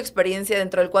mucha experiencia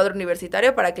dentro del cuadro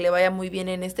universitario para que le vaya muy bien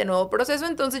en este nuevo proceso.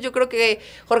 Entonces yo creo que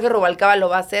Jorge Rubalcaba lo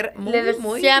va a hacer muy bien. Le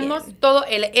deseamos todo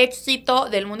el éxito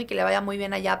del mundo y que le vaya muy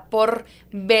bien allá por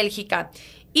Bélgica.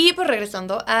 Y pues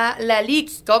regresando a la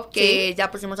Leagues Cup, que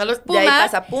ya pusimos a los Pumas. Ya ahí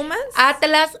pasa Pumas.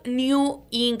 Atlas New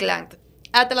England.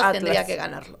 Atlas tendría que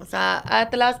ganarlo. O sea,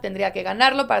 Atlas tendría que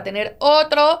ganarlo para tener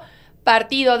otro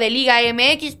partido de Liga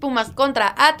MX. Pumas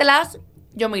contra Atlas.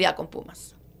 Yo me iría con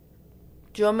Pumas.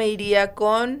 Yo me iría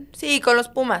con los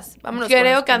Pumas. Vámonos.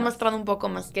 Creo que han mostrado un poco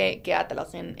más que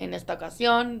Atlas en esta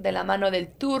ocasión, de la mano del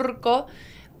turco,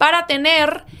 para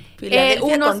tener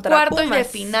unos cuartos de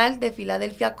final de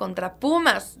Filadelfia contra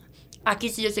Pumas. Aquí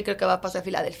sí yo sí creo que va a pasar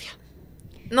Filadelfia.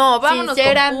 No, vámonos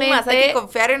con Pumas. Hay que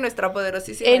confiar en nuestra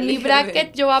poderosísima En mi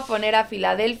bracket yo voy a poner a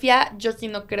Filadelfia. Yo sí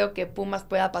no creo que Pumas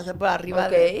pueda pasar por arriba,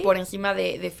 por encima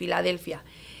de Filadelfia.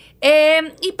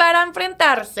 Y para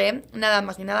enfrentarse, nada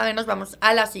más y nada menos, vamos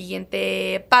a la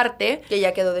siguiente parte. Que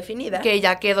ya quedó definida. Que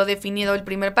ya quedó definido el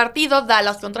primer partido,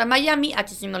 Dallas contra Miami.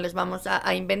 Aquí sí no les vamos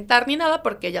a inventar ni nada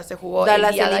porque ya se jugó el día de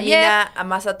ayer. Dallas elimina a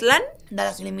Mazatlán.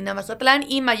 Dallas elimina a Mazatlán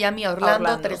y Miami a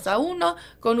Orlando 3-1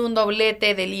 con un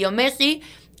doblete de Leo Messi.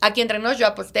 Aquí entre nos yo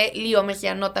aposté, Leo Messi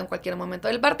anota en cualquier momento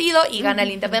del partido y gana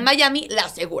el Inter de Miami, la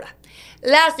segura,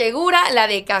 la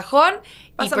de cajón.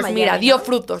 Pasa y pues Miami, mira, dio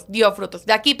frutos.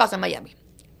 De aquí pasa Miami.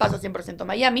 Pasa 100%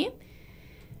 Miami.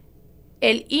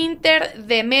 El Inter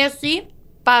de Messi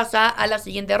pasa a la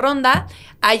siguiente ronda.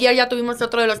 Ayer ya tuvimos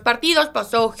otro de los partidos.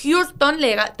 Pasó Houston,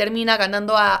 termina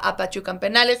ganando a Pachuca en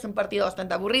penales. Un partido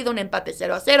bastante aburrido, un empate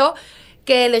 0-0.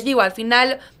 Que les digo, al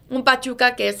final, un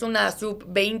Pachuca que es una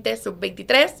sub-20,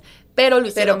 sub-23, pero lo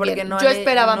hicieron bien. Yo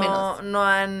esperaba menos. No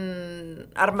han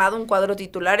armado un cuadro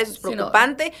titular, eso es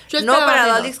preocupante. No para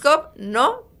la Leagues Cup,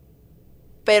 no,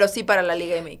 pero sí para la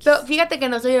Liga MX. Pero fíjate que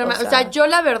no soy hermano. O sea, yo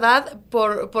la verdad,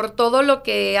 por todo lo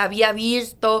que había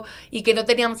visto y que no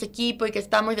teníamos equipo y que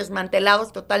estábamos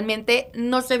desmantelados totalmente,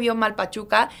 no se vio mal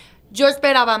Pachuca. Yo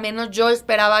esperaba menos, yo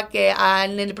esperaba que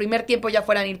en el primer tiempo ya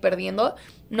fueran a ir perdiendo.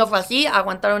 No fue así,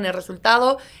 aguantaron el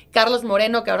resultado. Carlos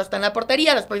Moreno, que ahora está en la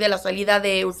portería, después de la salida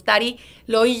de Ustari,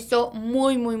 lo hizo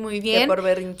muy, muy, muy bien. Que por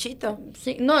berrinchito.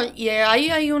 Sí, no, y ahí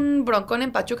hay un broncón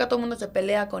en Pachuca, todo el mundo se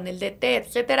pelea con el DT,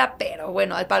 etcétera, pero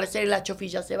bueno, al parecer la Chofi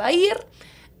ya se va a ir.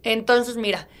 Entonces,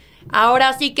 mira,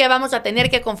 ahora sí que vamos a tener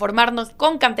que conformarnos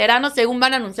con canteranos, según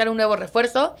van a anunciar un nuevo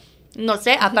refuerzo. No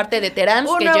sé, aparte de Terán.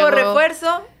 Un nuevo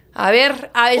refuerzo. A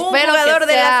ver, espero un jugador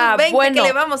que sea de la sub-20 bueno. que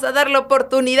le vamos a dar la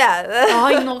oportunidad.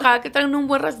 Ay, no, ojalá que traigan un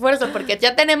buen refuerzo, porque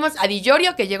ya tenemos a Di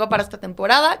Giorgio, que llegó para esta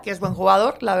temporada, que es buen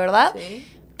jugador, la verdad. Sí.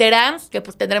 Terán, que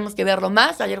pues tendremos que verlo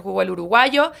más. Ayer jugó el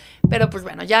uruguayo, pero pues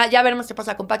bueno, ya veremos qué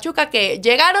pasa con Pachuca, que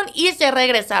llegaron y se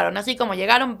regresaron. Así como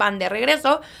llegaron, van de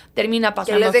regreso. Termina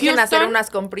pasando que les dejen Houston, hacer unas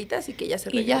compritas y que ya se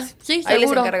regresen. Ya, sí, ahí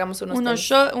seguro. les encargamos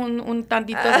un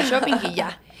tantito de shopping y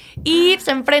ya. Y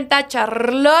se enfrenta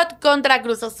Charlotte contra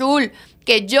Cruz Azul,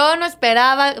 que yo no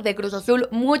esperaba de Cruz Azul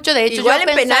mucho. De hecho, igual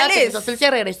yo pensaba que Cruz Azul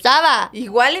se regresaba.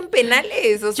 Igual en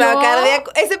penales, o sea,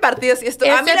 cardíaco. Ese partido sí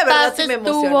estuvo. A mí la verdad sí me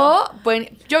emocionó.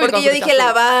 Porque yo dije,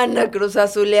 la van a Cruz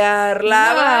Azulear,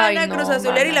 Cruz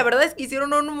Azulear. Y la verdad es que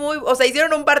hicieron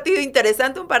hicieron un partido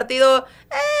interesante, un partido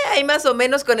ahí más o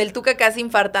menos con el Tuca casi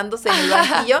infartándose en el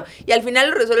banquillo. Y al final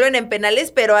lo resuelven en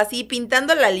penales, pero así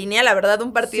pintando la línea, la verdad,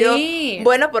 un partido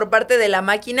bueno por parte de la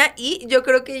máquina. Y yo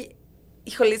creo que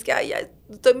híjole, es que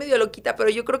estoy medio loquita, pero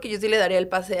yo creo que yo sí le daría el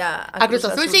pase a Cruz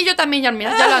Azul. Sí, yo también, ya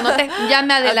lo anoté, ya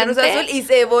me adelanté. A Cruz Azul y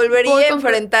se volvería a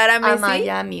enfrentar a Messi. A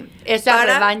Miami, esa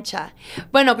revancha.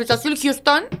 Bueno, Cruz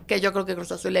Azul-Houston, que yo creo que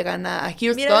Cruz Azul le gana a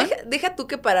Houston. Mira, deja tú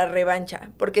que para revancha,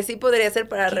 porque sí podría ser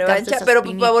para revancha, pero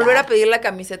pues para volver a pedir la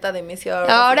camiseta de Messi.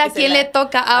 Ahora ¿quién le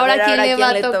toca? Ahora ¿quién le va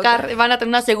a tocar? Van a tener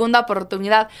una segunda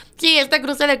oportunidad. Sí, este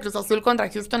cruce de Cruz Azul contra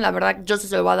Houston, la verdad, yo sí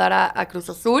se lo voy a dar a Cruz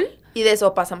Azul. Y de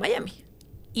eso pasa Miami.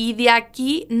 Y de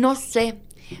aquí, no sé.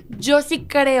 Yo sí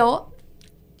creo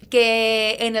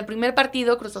que en el primer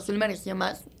partido Cruz Azul mereció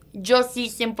más. Yo sí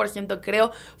 100%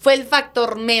 creo. Fue el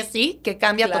factor Messi que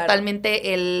cambia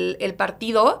totalmente el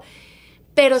partido.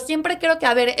 Pero siempre creo que,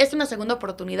 a ver, es una segunda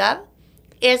oportunidad.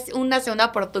 Es una segunda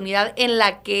oportunidad en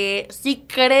la que sí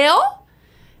creo,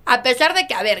 a pesar de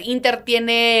que, a ver, Inter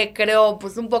tiene, creo,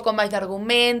 pues un poco más de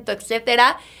argumento,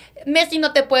 etcétera. Messi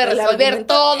no te puede resolver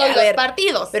todos los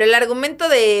partidos. Pero el argumento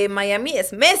de Miami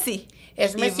es Messi.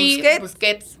 Es Messi,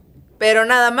 Busquets. Pero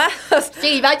nada más.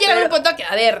 Sí, va a llegar un punto que,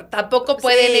 a ver, tampoco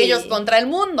pueden ellos contra el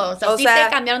mundo. O sea, te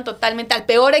cambiaron totalmente al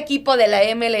peor equipo de la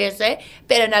MLS,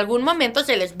 pero en algún momento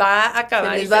se les va a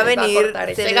acabar se les va a venir,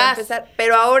 ese gas.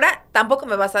 Pero ahora tampoco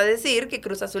me vas a decir que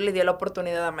Cruz Azul le dio la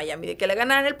oportunidad a Miami de que le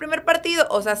ganaran el primer partido.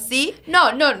 O sea, sí.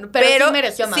 No, pero sí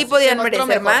mereció más. Sí podían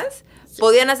merecer más. Sí.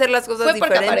 Podían hacer las cosas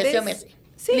diferentes. Fue porque apareció Messi.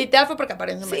 Sí. Literal fue porque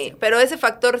apareció Messi. Sí, pero ese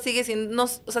factor sigue siendo,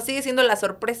 sigue siendo la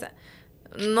sorpresa.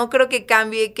 No creo que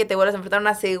cambie que te vuelvas a enfrentar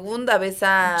una segunda vez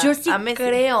a Messi.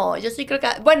 Yo sí creo que...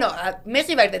 Bueno,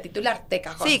 Messi va a ir de titular, de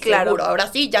cajón. Sí, claro. Seguro.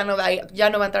 Ahora sí, ya no va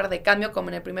a entrar de cambio como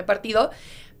en el primer partido.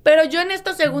 Pero yo en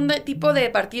este segundo tipo de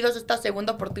partidos, esta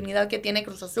segunda oportunidad que tiene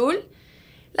Cruz Azul,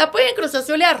 la pueden Cruz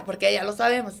Azulear, porque ya lo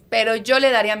sabemos. Pero yo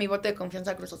le daría mi voto de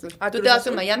confianza a Cruz Azul. ¿Tú te vas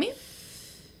a Miami?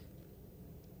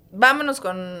 Vámonos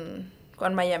con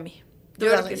Miami. Yo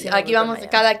creo que sí. Aquí vamos,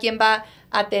 cada quien va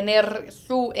a tener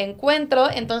su encuentro.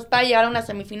 Entonces, para llegar a una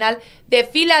semifinal de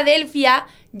Filadelfia,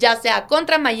 ya sea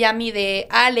contra Miami de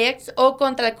Alex o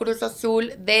contra el Cruz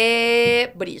Azul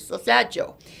de Brice, o sea,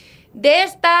 yo. De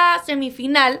esta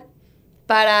semifinal,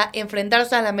 para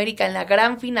enfrentarse al América en la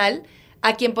gran final,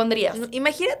 ¿a quién pondrías?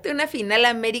 Imagínate una final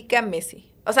América-Messi.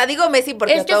 O sea, digo Messi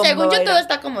porque es que según yo todo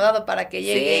está acomodado para que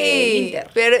llegue el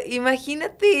Inter. Pero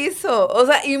imagínate eso. O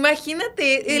sea,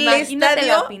 imagínate el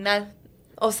estadio. La final.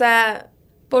 O sea,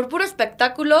 por puro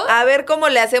espectáculo. A ver cómo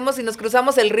le hacemos si nos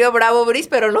cruzamos el río Bravo, Brice,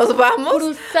 pero nos vamos.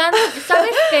 Cruzando,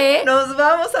 ¿sabes qué? Nos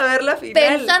vamos a ver la final.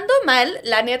 Pensando mal,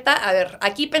 la neta, a ver,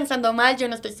 aquí pensando mal, yo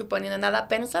no estoy suponiendo nada.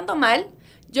 Pensando mal,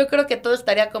 yo creo que todo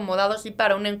estaría acomodado así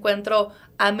para un encuentro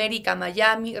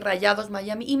América-Miami,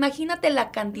 Rayados-Miami. Imagínate la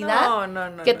cantidad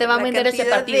que te va a vender ese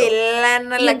partido. De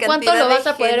lana, ¿Y en cuánto lo vas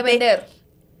a poder vender?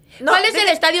 ¿Cuál es el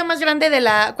estadio más grande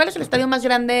 ¿Cuál es el estadio más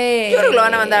grande? Yo creo que lo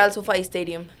van a mandar al SoFi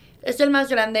Stadium. ¿Es el más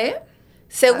grande?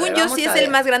 Según yo sí es el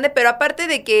más grande, pero aparte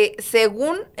de que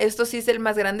según esto sí es el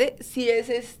más grande, sí es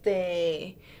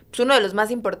pues uno de los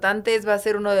más importantes, va a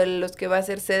ser uno de los que va a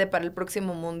ser sede para el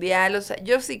próximo mundial. O sea,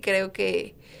 yo sí creo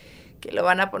que lo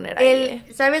van a poner ahí.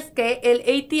 ¿Sabes qué? El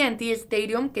AT&T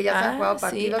Stadium, que ya se han jugado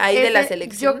partidos. Sí, ahí de la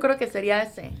selección. Yo creo que sería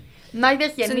ese. Más de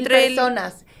 100,000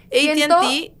 personas.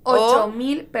 AT&T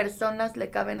 8,000 personas le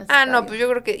caben a ese estadio. No, pues yo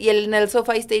creo que... ¿Y en el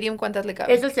SoFi Stadium cuántas le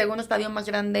caben? Es el segundo estadio más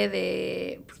grande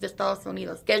de Estados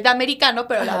Unidos, que es de americano,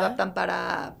 pero lo adaptan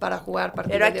para jugar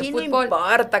partidos de fútbol. Pero aquí no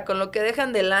importa, con lo que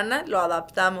dejan de lana, lo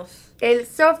adaptamos. El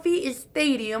SoFi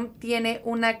Stadium tiene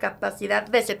una capacidad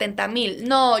de 70,000.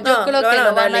 No, yo creo que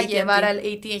lo van a llevar al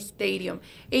AT&T Stadium.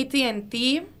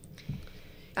 AT&T...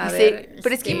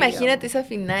 Pero es que imagínate esa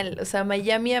final, o sea,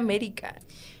 Miami-América.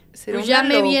 Pues ya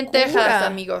me vi en Texas,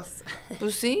 amigos.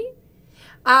 Pues sí.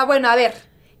 Bueno, a ver,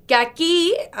 que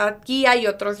aquí hay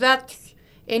otros datos.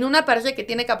 En una parece que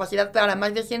tiene capacidad para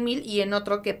más de 100,000 y en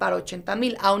otro que para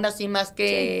 80,000. Aún así más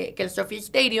que el SoFi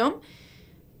Stadium.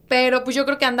 Pero pues yo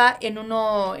creo que anda en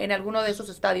alguno de esos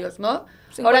estadios, ¿no?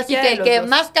 Pues ahora sí que el que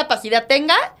más capacidad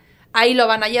tenga, ahí lo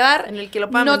van a llevar. En el que lo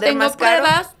puedan vender más caro. No tengo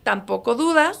pruebas, tampoco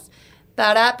dudas,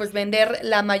 para pues vender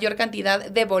la mayor cantidad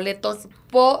de boletos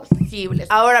posibles.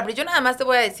 Ahora, pero yo nada más te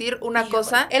voy a decir una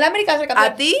cosa. El América es el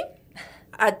campeón. A ti,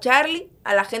 a Charlie,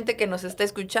 a la gente que nos está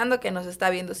escuchando, que nos está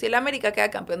viendo. Si el América queda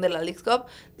campeón de la Leagues Cup,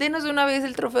 denos de una vez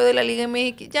el trofeo de la Liga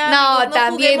MX. Ya, amigos, no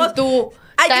también juguemos. tú.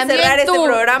 Hay que cerrar este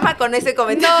programa con ese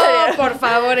comentario. No, por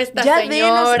favor, esta ya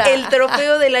señora. Ya denos el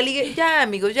trofeo de la Liga. Ya,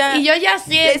 amigos, ya. Y yo ya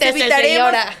siéntese,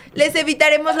 señora. Les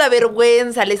evitaremos la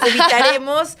vergüenza, les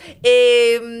evitaremos...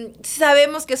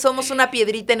 sabemos que somos una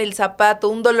piedrita en el zapato,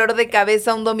 un dolor de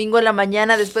cabeza un domingo en la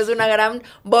mañana después de una gran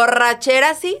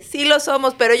borrachera. Sí lo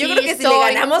somos, pero yo creo que si le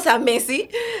ganamos a Messi... sí.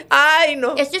 Ay,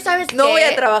 no. Es que, ¿sabes no qué? voy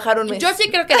a trabajar un mes. Yo sí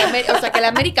creo que la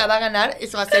América va a ganar,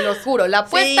 eso se los juro. La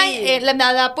apuesta,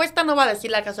 la apuesta no va a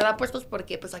decir la casa de apuestos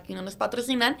porque pues aquí no nos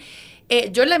patrocinan.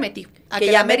 Yo le metí a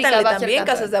que la América va a ser también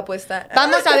campeón. casas de apuesta.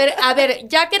 Vamos a ver,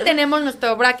 ya que tenemos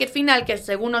nuestro bracket final, que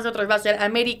según nosotros va a ser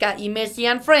América y Messi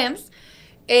and Friends.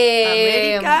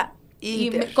 América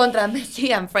contra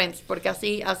Messi and Friends, porque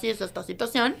así es esta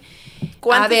situación.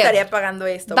 ¿Cuánto estaría pagando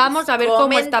esto? Vamos a ver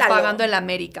cómo está pagando el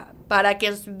América, para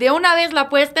que de una vez la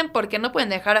apuesten, porque no pueden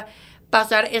dejar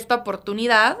pasar esta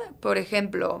oportunidad. Por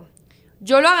ejemplo,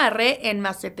 yo lo agarré en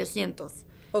más 700.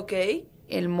 Ok.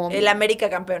 El América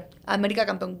campeón. América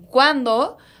campeón.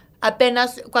 Cuando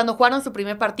jugaron su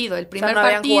primer partido. El primer no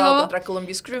partido. Habían jugado contra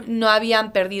Columbus Crew. No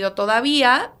habían perdido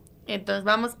todavía. Entonces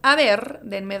vamos a ver,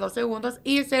 denme 2 segundos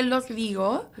y se los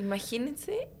digo.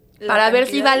 Imagínense. Para ver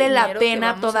si vale la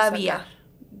pena todavía.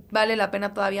 Vale la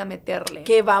pena todavía meterle.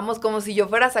 Que vamos, como si yo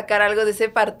fuera a sacar algo de ese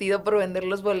partido por vender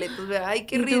los boletos. Ay,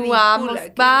 qué ridículo.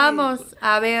 Vamos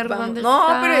a ver dónde está.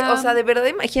 No, pero, o sea, de verdad,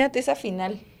 imagínate esa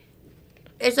final.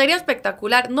 Sería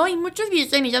espectacular. No, y muchos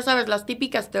dicen, y ya sabes, las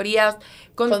típicas teorías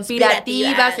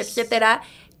conspirativas, etcétera,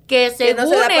 que según no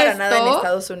se da para nada en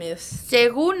Estados Unidos.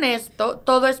 Según esto,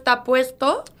 todo está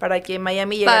puesto para que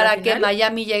Miami llegue a la final. Para que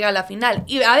Miami llegue a la final.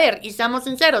 Y a ver, y seamos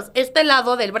sinceros, este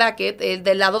lado del bracket,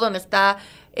 del lado donde está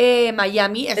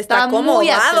Miami, está muy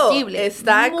accesible.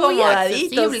 Está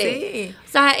acomodadito, sí. O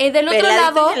sea, del otro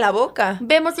lado, en la boca.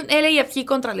 Vemos un LAFC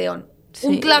contra León. Sí.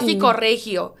 Un clásico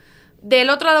regio.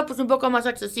 Del otro lado, pues un poco más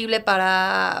accesible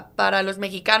para los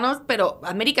mexicanos, pero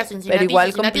América Cincinnati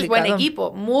es buen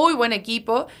equipo, muy buen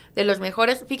equipo, de los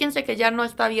mejores. Fíjense que ya no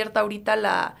está abierta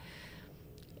ahorita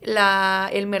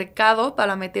el mercado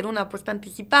para meter una apuesta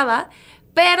anticipada,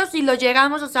 pero si lo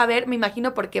llegamos a saber, me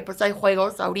imagino porque pues hay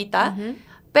juegos ahorita,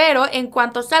 pero en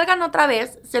cuanto salgan otra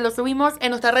vez, se los subimos en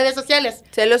nuestras redes sociales.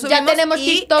 Se los subimos. Ya tenemos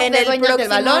TikTok en de el Dueños del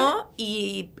Balón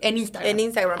y en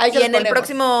Instagram. Y en el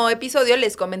próximo episodio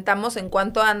les comentamos en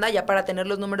cuánto anda, ya para tener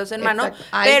los números en mano.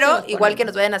 Pero igual que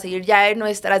nos vayan a seguir ya en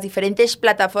nuestras diferentes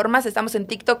plataformas. Estamos en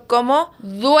TikTok como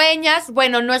Dueñas.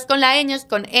 Bueno, no es con la ñ, es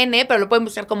con N, pero lo pueden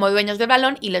buscar como Dueños del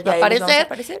Balón y les va a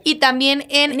aparecer. Y también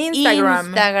en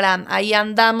Instagram. Ahí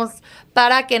andamos.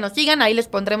 Para que nos sigan, ahí les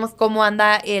pondremos cómo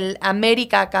anda el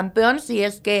América campeón, si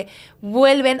es que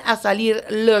vuelven a salir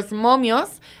los momios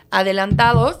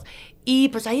adelantados. Y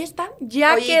pues ahí están,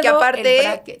 ya quedó que aparte, el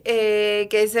bracket.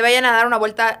 Que se vayan a dar una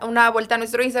vuelta a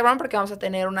nuestro Instagram, porque vamos a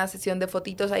tener una sesión de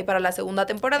fotitos ahí para la segunda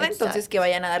temporada. Exacto. Entonces que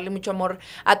vayan a darle mucho amor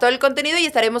a todo el contenido y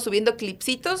estaremos subiendo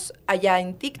clipsitos allá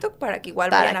en TikTok para que igual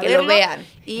vayan a verlo. Lo vean.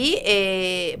 Y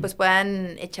pues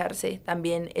puedan echarse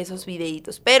también esos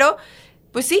videitos. Pero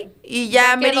pues sí, y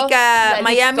ya América,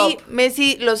 Miami,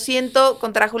 Messi, lo siento,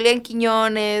 contra Julián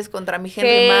Quiñones, contra mi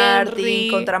Henry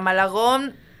Martin, contra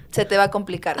Malagón, se te va a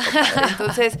complicar.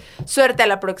 Entonces, suerte a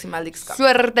la próxima Leagues Cup.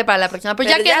 Suerte para la próxima. Pues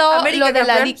ya quedó América lo de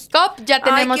la Leagues Cup, ya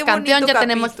tenemos campeón, ya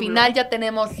tenemos final, ya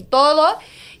tenemos todo.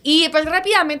 Y pues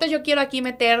rápidamente yo quiero aquí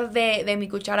meter de mi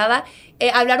cucharada,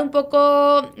 hablar un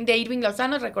poco de Irving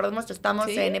Lozano. Recordemos que estamos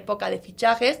en época de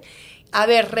fichajes. A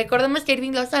ver, recordemos que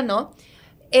Irving Lozano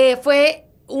fue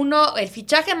el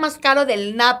fichaje más caro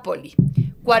del Napoli.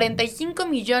 45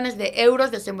 millones de euros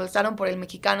desembolsaron por el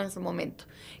mexicano en su momento.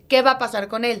 ¿Qué va a pasar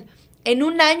con él? En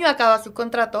un año acaba su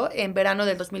contrato, en verano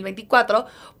del 2024,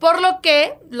 por lo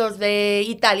que los de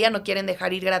Italia no quieren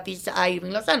dejar ir gratis a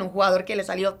Irving Lozano, un jugador que le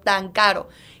salió tan caro.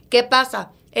 ¿Qué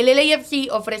pasa? El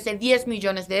LAFC ofrece 10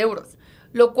 millones de euros,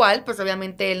 lo cual, pues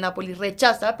obviamente el Napoli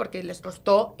rechaza porque les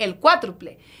costó el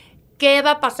cuádruple. ¿Qué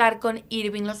va a pasar con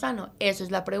Irving Lozano? Esa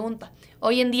es la pregunta.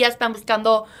 Hoy en día están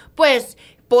buscando, pues,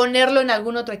 ponerlo en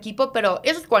algún otro equipo, pero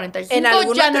esos 45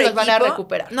 ya no los van a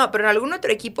recuperar. No, pero en algún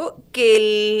otro equipo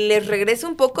que les regrese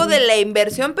un poco de la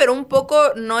inversión, pero un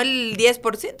poco, no el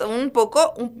 10%, un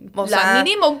poco,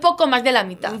 mínimo un poco más de la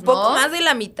mitad, Un poco más de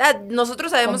la mitad.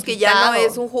 Nosotros sabemos que ya no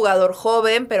es un jugador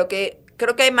joven, pero que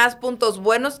creo que hay más puntos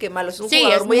buenos que malos. Es un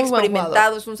jugador muy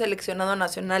experimentado, es un seleccionado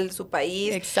nacional de su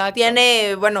país. Exacto.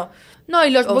 Tiene, No,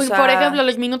 y por ejemplo,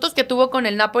 los minutos que tuvo con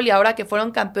el Napoli ahora que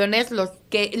fueron campeones, los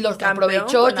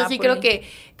aprovechó. Yo sí creo que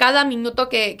cada minuto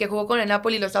que jugó con el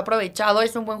Napoli los ha aprovechado.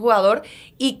 Es un buen jugador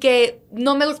y que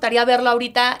no me gustaría verlo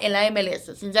ahorita en la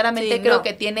MLS. Sinceramente, creo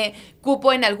que tiene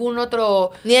cupo en algún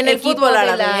otro Ni en el fútbol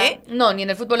árabe, No, ni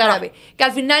en el fútbol árabe. Que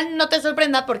al final no te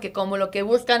sorprenda porque como lo que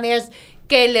buscan es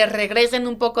que le regresen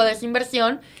un poco de esa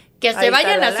inversión, que se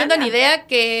vayan haciendo la idea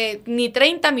que ni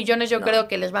 30 millones yo creo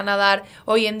que les van a dar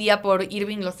hoy en día por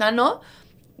Irving Lozano.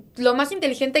 Lo más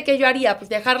inteligente que yo haría, pues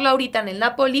dejarlo ahorita en el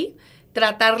Napoli,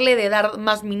 tratarle de dar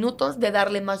más minutos, de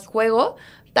darle más juego,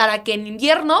 para que en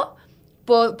invierno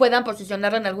puedan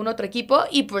posicionarlo en algún otro equipo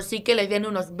y pues sí que les den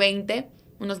unos 20,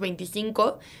 unos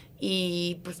 25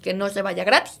 y pues que no se vaya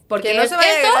gratis. Porque no es eso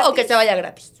gratis, o que se vaya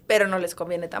gratis. Pero no les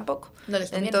conviene tampoco. No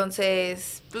les conviene.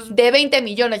 Entonces, pues, de 20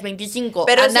 millones, 25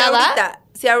 pero a nada.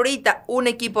 Si ahorita un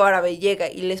equipo árabe llega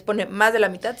y les pone más de la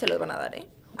mitad, se los van a dar,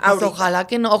 Pues ojalá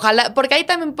que no, ojalá, porque ahí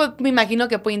también me imagino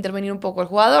que puede intervenir un poco el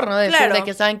jugador, ¿no? De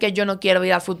que saben que yo no quiero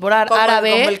ir a fútbol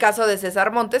árabe. Como el caso de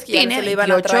César Montes, que ya se le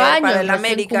iban a traer para el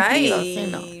América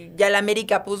y ya el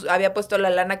América había puesto la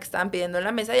lana que estaban pidiendo en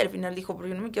la mesa y al final dijo, pero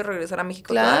yo no me quiero regresar a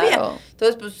México todavía.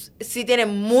 Entonces, pues sí tiene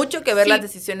mucho que ver las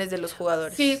decisiones de los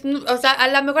jugadores. Sí, o sea, a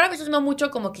lo mejor a veces no mucho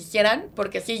como quisieran,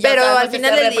 porque sí, ya pero al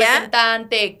final del día,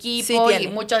 representante, equipo, y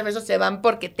muchas veces se van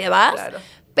porque te vas. Claro.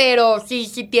 Pero sí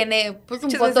tiene pues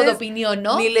un voto de opinión,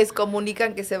 ¿no? Ni les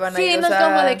comunican que se van a ir. Sí, no es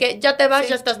como de que ya te vas,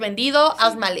 ya estás vendido,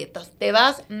 haz maletas, te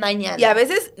vas mañana. Y a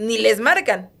veces ni les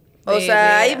marcan. O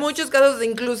sea, hay muchos casos,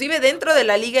 inclusive dentro de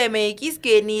la Liga MX,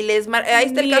 que ni les marcan. Ahí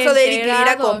está el caso de Eric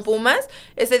Lira con Pumas.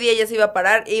 Ese día ya se iba a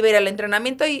parar, iba a ir al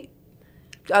entrenamiento y...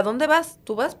 ¿A dónde vas?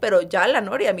 Tú vas, pero ya a la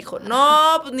Noria, mijo.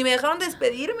 No, pues ni me dejaron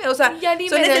despedirme. O sea,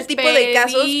 son ese tipo de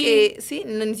casos que sí,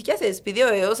 ni siquiera se despidió,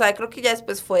 O sea, creo que ya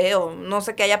después fue, o no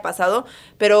sé qué haya pasado,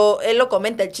 pero él lo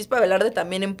comenta, el Chispa Velarde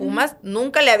también en Pumas,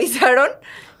 nunca le avisaron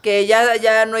que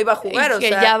ya no iba a jugar, que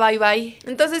ya bye.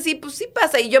 Entonces sí, pues sí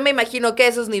pasa, y yo me imagino que a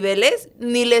esos niveles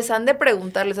ni les han de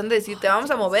preguntar, les han de decir, te vamos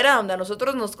a mover a donde a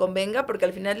nosotros nos convenga, porque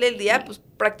al final del día, pues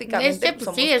prácticamente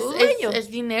somos tu dueño.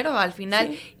 Es dinero al final.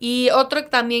 Sí. Y otro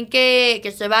también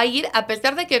que se va a ir, a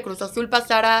pesar de que Cruz Azul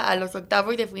pasara a los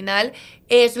octavos de final,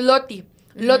 es Lotti.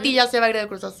 Lotti ya se va a ir de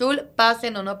Cruz Azul,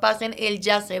 pasen o no pasen, él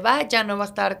ya se va, ya no va a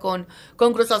estar con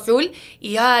Cruz Azul.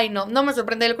 Y no me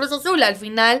sorprende el Cruz Azul, al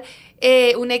final...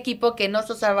 un equipo que no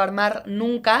se sabe armar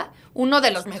nunca, uno de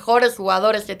los mejores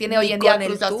jugadores que tiene hoy en día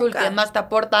Cruz Azul, que más te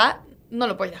aporta, no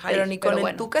lo puedes dejar. Pero ni con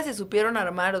el Tuca se supieron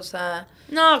armar, o sea...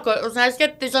 No, o sea, es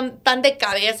que son tan de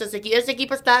cabeza ese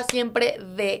equipo está siempre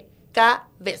de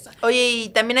cabeza. Oye, y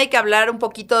también hay que hablar un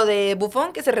poquito de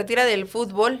Buffon, que se retira del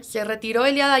fútbol. Se retiró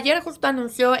el día de ayer, justo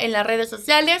anunció en las redes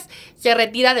sociales, se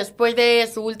retira después de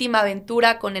su última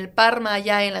aventura con el Parma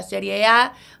allá en la Serie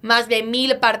A, más de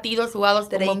 1,000 partidos jugados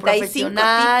como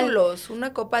profesional. 35 títulos,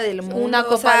 una Copa del Mundo. Una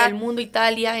Copa del Mundo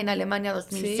Italia en Alemania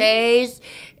 2006. Sí.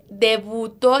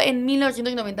 Debutó en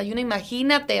 1991,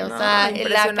 imagínate,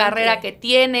 la carrera que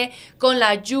tiene con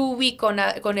la Juve, con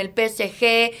el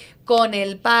PSG, con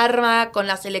el Parma, con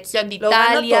la selección de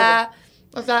Italia.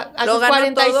 O sea, a sus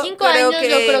 45 años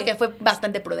yo creo que fue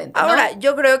bastante prudente, ¿no? Ahora,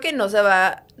 yo creo que no se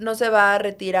va a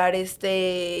retirar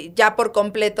ya por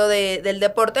completo del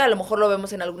deporte. A lo mejor lo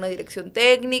vemos en alguna dirección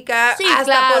técnica. Sí,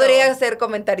 hasta podría ser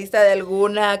comentarista de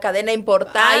alguna cadena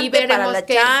importante para la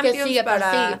Champions. Que sigue,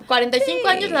 45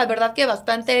 años, la verdad que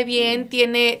bastante bien.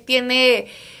 Tiene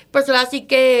pues ahora sí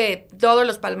que todos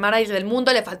los palmarés del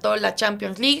mundo, le faltó la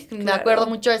Champions League. Claro. Me acuerdo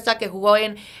mucho de esa que jugó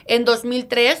en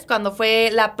 2003, cuando fue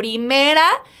la primera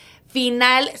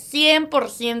final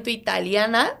 100%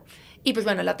 italiana. Y pues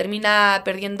bueno, la termina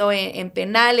perdiendo en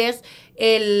penales.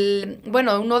 En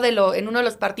uno de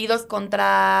los partidos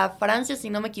contra Francia, si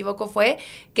no me equivoco, fue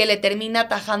que le termina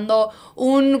atajando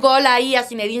un gol ahí a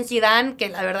Zinedine Zidane, que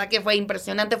la verdad que fue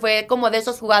impresionante. Fue como de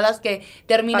esas jugadas que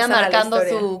termina marcando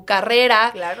su carrera.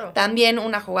 Claro. También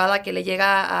una jugada que le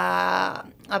llega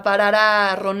a parar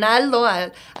a Ronaldo,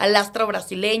 al astro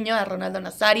brasileño, a Ronaldo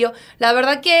Nazario. La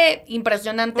verdad que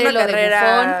impresionante lo de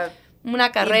Buffon.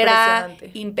 Una carrera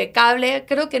impecable.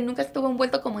 Creo que nunca estuvo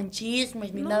envuelto como en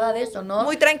chismes ni nada de eso, ¿no?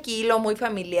 Muy tranquilo, muy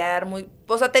familiar,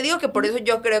 o sea, te digo que por eso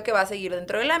yo creo que va a seguir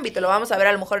dentro del ámbito. Lo vamos a ver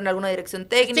a lo mejor en alguna dirección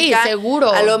técnica. Sí,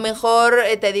 seguro. A lo mejor,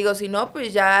 te digo, si no,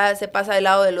 pues ya se pasa del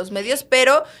lado de los medios,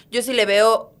 pero yo sí le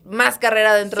veo más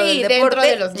carrera dentro del deporte,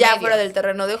 de los ya medios. Fuera del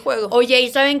terreno de juego. Oye, ¿y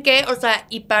saben qué? O sea,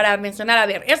 y para mencionar, a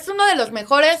ver, es uno de los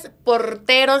mejores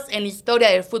porteros en la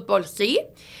historia del fútbol, ¿sí?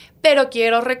 Pero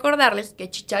quiero recordarles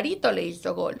que Chicharito le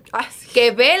hizo gol,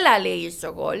 que Vela le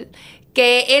hizo gol,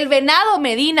 que el Venado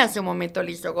Medina en su momento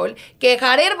le hizo gol, que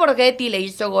Jared Borghetti le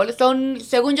hizo gol.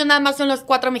 Según yo, nada más son los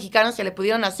 4 mexicanos que le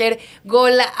pudieron hacer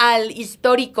gol al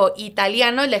histórico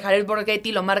italiano. El de Jared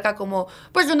Borghetti lo marca como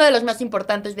pues uno de los más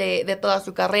importantes de toda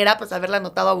su carrera. Pues haberle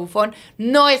anotado a Buffon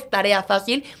no es tarea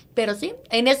fácil. Pero sí,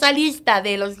 en esa lista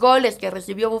de los goles que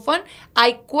recibió Buffon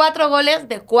hay 4 goles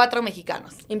de 4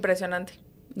 mexicanos. Impresionante.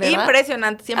 ¿verdad?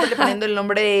 Impresionante, siempre le poniendo el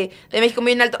nombre de México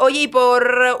muy en alto. Oye, y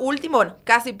por último, bueno,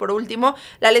 casi por último,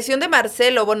 la lesión de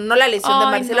Marcelo, bueno, no la lesión de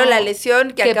Marcelo, la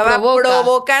lesión que acaba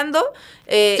provocando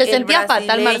se sentía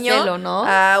fatal Marcelo, ¿no?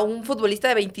 A un futbolista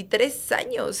de 23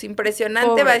 años, impresionante,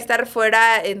 Pobre. Va a estar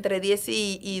fuera entre 10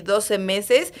 y 12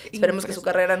 meses, esperemos que su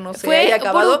carrera no se haya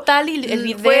acabado. Fue brutal el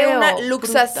video. Fue una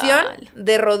luxación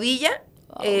de rodilla.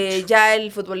 Ya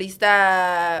el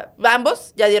futbolista,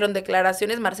 ambos ya dieron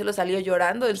declaraciones, Marcelo salió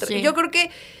llorando. Yo creo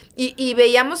que, y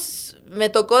veíamos, me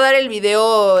tocó dar el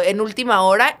video en última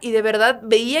hora y de verdad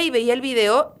veía el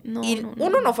video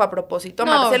uno no fue a propósito.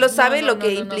 Marcelo sabe lo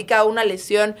que implica una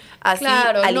lesión así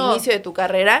al inicio de tu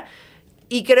carrera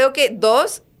y creo que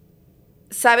 2,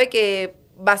 sabe que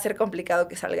va a ser complicado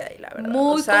que salga de ahí, la verdad.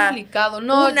 Muy complicado.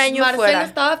 Un año Marcelo fuera.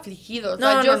 Estaba afligido.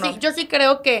 Yo sí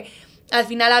creo que al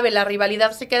final, a ver, la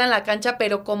rivalidad se queda en la cancha,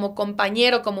 pero como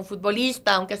compañero, como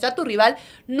futbolista, aunque sea tu rival,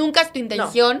 nunca es tu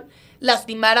intención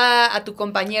lastimar a tu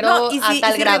compañero a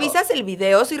tal grado. Si revisas el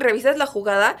video, si revisas la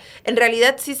jugada, en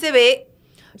realidad sí se ve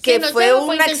que fue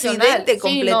un accidente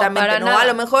completamente, ¿no? A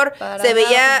lo mejor se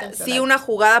veía una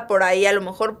jugada por ahí, a lo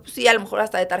mejor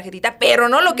hasta de tarjetita, pero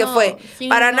no lo que fue.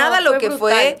 Para nada lo que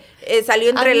fue. Salió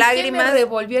entre lágrimas. Me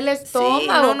revolvió el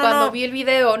estómago cuando vi el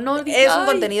video. Es un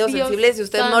contenido sensible. Si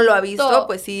usted no lo ha visto,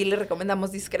 pues sí le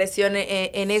recomendamos discreción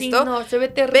en esto. No, se ve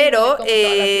terrible. Pero,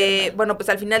 bueno, pues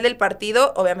al final del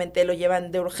partido, obviamente lo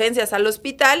llevan de urgencias al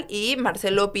hospital y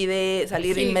Marcelo pide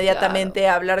salir inmediatamente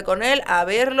a hablar con él, a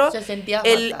verlo. Se sentía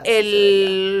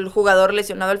el jugador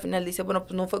lesionado al final dice, bueno,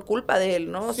 pues no fue culpa de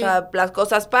él, ¿no? O sea, las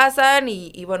cosas pasan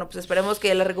y bueno, pues esperemos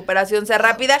que la recuperación sea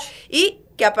rápida y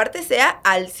que aparte sea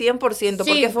al 100%,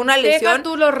 porque fue una lesión deja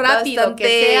tú lo rápido, bastante,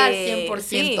 que sea al 100%.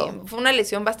 Sí, fue una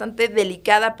lesión bastante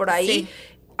delicada por ahí. Sí.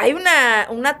 Hay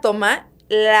una toma,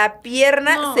 la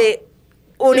pierna se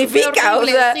unifica, o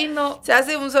sea, se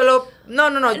hace un solo... No,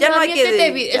 ya no hay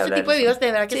que... Ese tipo de videos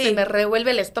de verdad que se me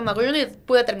revuelve el estómago. Yo no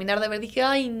pude terminar de ver, dije,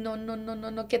 ay, no,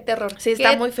 qué terror. Sí,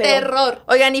 está muy feo. Terror.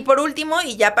 Oigan, y por último,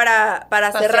 y ya para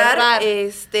cerrar,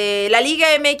 la Liga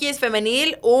MX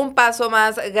femenil, un paso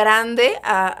más grande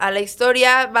a la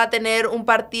historia, va a tener un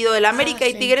partido del América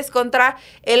y Tigres contra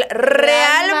el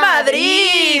Real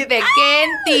Madrid. De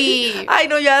Kenty. Ay,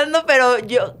 no, ya ando, pero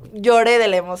yo lloré de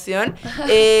la emoción.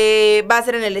 Va a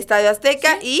ser en el Estadio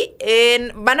Azteca y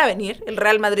van a venir. El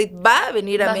Real Madrid va a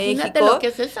venir a México. Imagínate lo que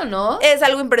es eso, ¿no? Es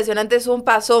algo impresionante, es un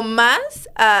paso más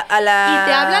a la... Y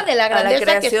te habla de la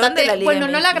grandeza que está... de la Liga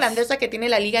MX. No la grandeza que tiene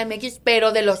la Liga MX,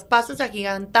 pero de los pasos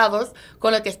agigantados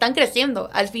con los que están creciendo.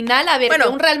 Al final, a ver, que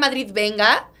un Real Madrid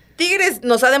venga... Tigres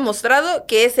nos ha demostrado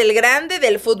que es el grande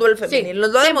del fútbol femenil. Nos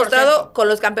lo ha 100%. Demostrado con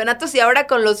los campeonatos y ahora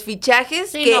con los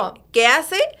fichajes que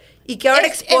hace... Y que ahora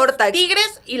exporta.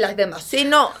 Tigres y las demás. Sí,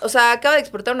 o sea, acaba de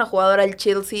exportar una jugadora al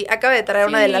Chelsea, acaba de traer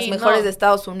una de las mejores de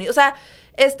Estados Unidos. O sea,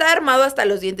 está armado hasta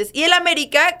los dientes. Y el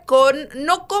América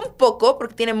no con poco,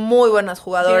 porque tiene muy buenas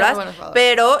jugadoras,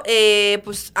 pero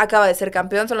pues acaba de ser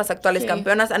campeón, son las actuales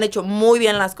campeonas, han hecho muy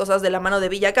bien las cosas de la mano de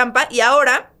Villacampa y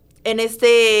ahora... En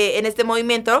este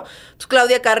movimiento, pues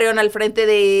Claudia Carrión al frente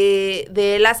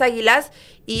de las Águilas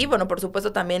y, bueno, por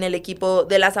supuesto también el equipo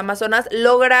de las Amazonas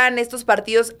logran estos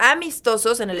partidos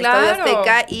amistosos en el Estadio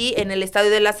Azteca y en el Estadio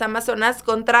de las Amazonas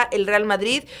contra el Real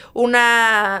Madrid.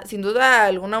 Sin duda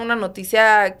alguna, una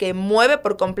noticia que mueve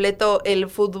por completo el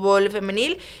fútbol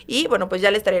femenil y, bueno, pues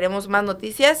ya les traeremos más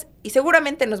noticias y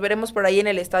seguramente nos veremos por ahí en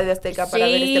el Estadio Azteca para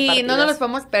ver este partido. Sí, no nos los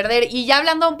podemos perder. Y ya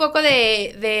hablando un poco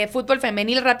de fútbol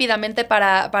femenil rápidamente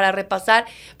para repasar,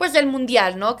 pues el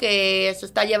Mundial, ¿no? Que se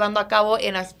está llevando a cabo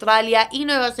en Australia y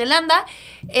Nueva Zelanda.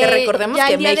 Que recordemos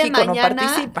que México no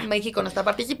participa. México no está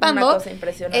participando. Una cosa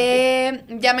impresionante.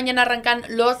 Ya mañana arrancan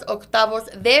los octavos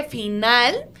de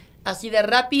final, así de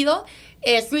rápido.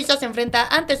 Suiza se enfrenta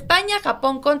ante España,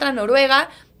 Japón contra Noruega,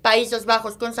 Países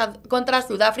Bajos contra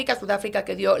Sudáfrica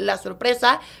que dio la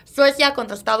sorpresa, Suecia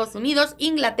contra Estados Unidos,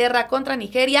 Inglaterra contra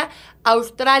Nigeria,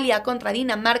 Australia contra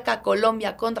Dinamarca,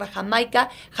 Colombia contra Jamaica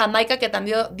que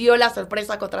también dio la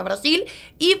sorpresa contra Brasil,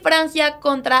 y Francia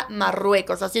contra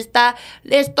Marruecos. Así está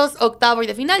estos octavos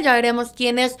de final, ya veremos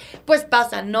quiénes pues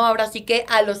pasan, ¿no? Ahora sí que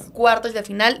a los cuartos de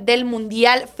final del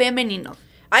Mundial Femenino.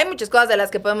 Hay muchas cosas de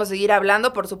las que podemos seguir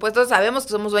hablando, por supuesto, sabemos que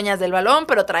somos dueñas del balón,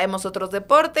 pero traemos otros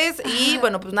deportes y,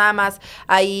 bueno, pues nada más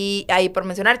ahí por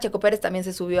mencionar, Checo Pérez también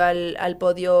se subió al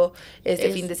podio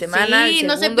fin de semana. Sí,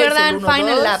 no se pierdan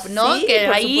Final Lap, ¿no? Sí, que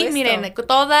ahí, supuesto. Miren,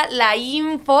 toda la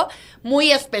info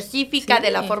muy específica de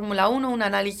la Fórmula 1, un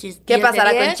análisis. ¿Qué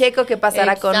pasará con Checo? ¿Qué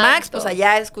pasará con Max? Pues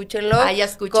allá escúchenlo.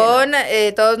 Con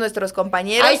todos nuestros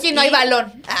compañeros. Ahí sí no hay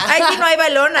balón. Ahí sí no hay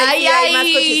balón, ahí sí hay más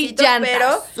cochecitos,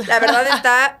 pero la verdad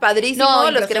está está padrísimo.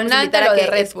 No, los queremos invitar a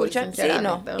que escuchen. Sí,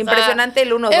 no. Impresionante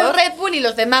el 1-2. El Red Bull y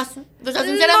los demás. O sea,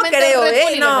 sinceramente, no creo, Red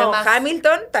Bull y los demás.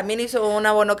 Hamilton también hizo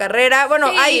una buena carrera.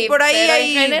 Bueno, sí, por ahí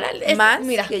hay en general más.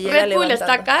 Mira, que Red Bull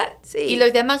está acá y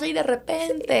los demás ahí de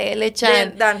repente le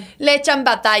echan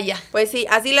batalla. Pues sí,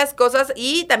 así las cosas.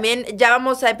 Y también ya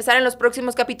vamos a empezar en los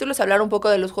próximos capítulos a hablar un poco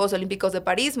de los Juegos Olímpicos de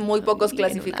París. Muy pocos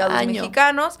clasificados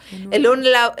mexicanos. El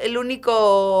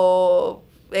único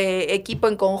equipo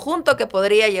en conjunto que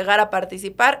podría llegar a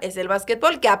participar es el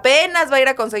básquetbol, que apenas va a ir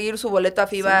a conseguir su boleto a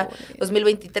FIBA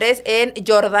 2023 en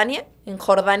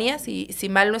Jordania, si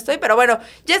mal no estoy. Pero bueno,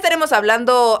 ya estaremos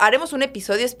hablando, haremos un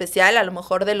episodio especial a lo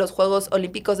mejor de los Juegos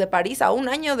Olímpicos de París a un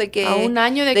año de que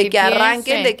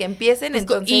arranquen, de que empiecen. Pues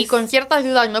entonces, y con ciertas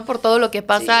dudas, ¿no? Por todo lo que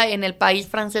pasa en el país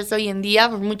francés hoy en día,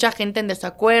 pues mucha gente en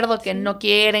desacuerdo, que no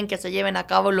quieren que se lleven a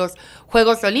cabo los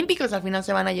Juegos Olímpicos, al final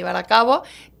se van a llevar a cabo.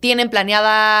 Tienen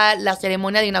planeada la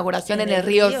ceremonia de inauguración en el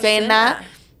río Sena.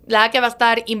 La que va a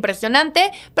estar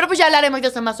impresionante, pero pues ya hablaremos de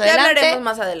eso más adelante. Ya hablaremos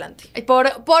más adelante. Por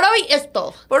hoy es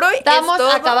todo. Por hoy estamos es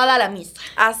todo. Acabada la misa.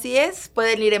 Así es,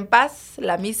 pueden ir en paz.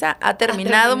 La misa ha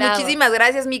terminado. Muchísimas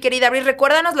gracias, mi querida Abril.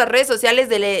 Recuérdanos las redes sociales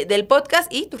del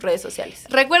podcast y tus redes sociales.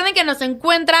 Recuerden que nos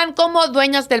encuentran como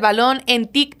Dueñas del Balón en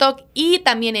TikTok y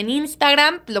también en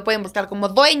Instagram. Lo pueden buscar como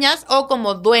Dueñas o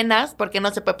como Duenas, porque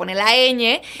no se puede poner la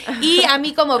ñ. Y a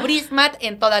mí como Brismat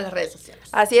en todas las redes sociales.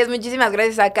 Así es, muchísimas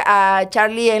gracias a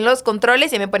Charlie en los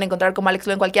controles y me pueden encontrar como Alex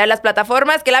Lu en cualquiera de las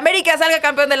plataformas. Que la América salga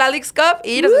campeón de la Leagues Cup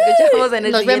y nos escuchamos en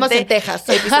el siguiente vemos en Texas.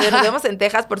 episodio. Nos vemos en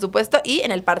Texas, por supuesto, y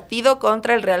en el partido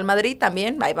contra el Real Madrid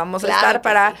también. Ahí vamos a estar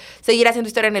para seguir haciendo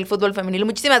historia en el fútbol femenil.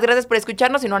 Muchísimas gracias por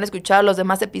escucharnos. Si no han escuchado los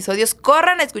demás episodios,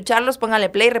 corran a escucharlos, pónganle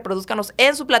play, reproduzcanos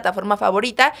en su plataforma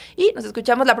favorita y nos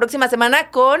escuchamos la próxima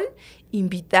semana con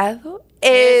invitado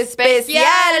especial.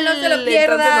 No se lo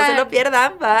pierdan. Entonces no se lo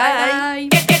pierdan. Bye.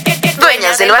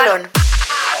 Dueñas del Balón.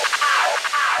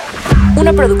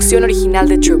 Una producción original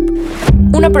de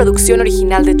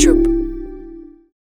Troop.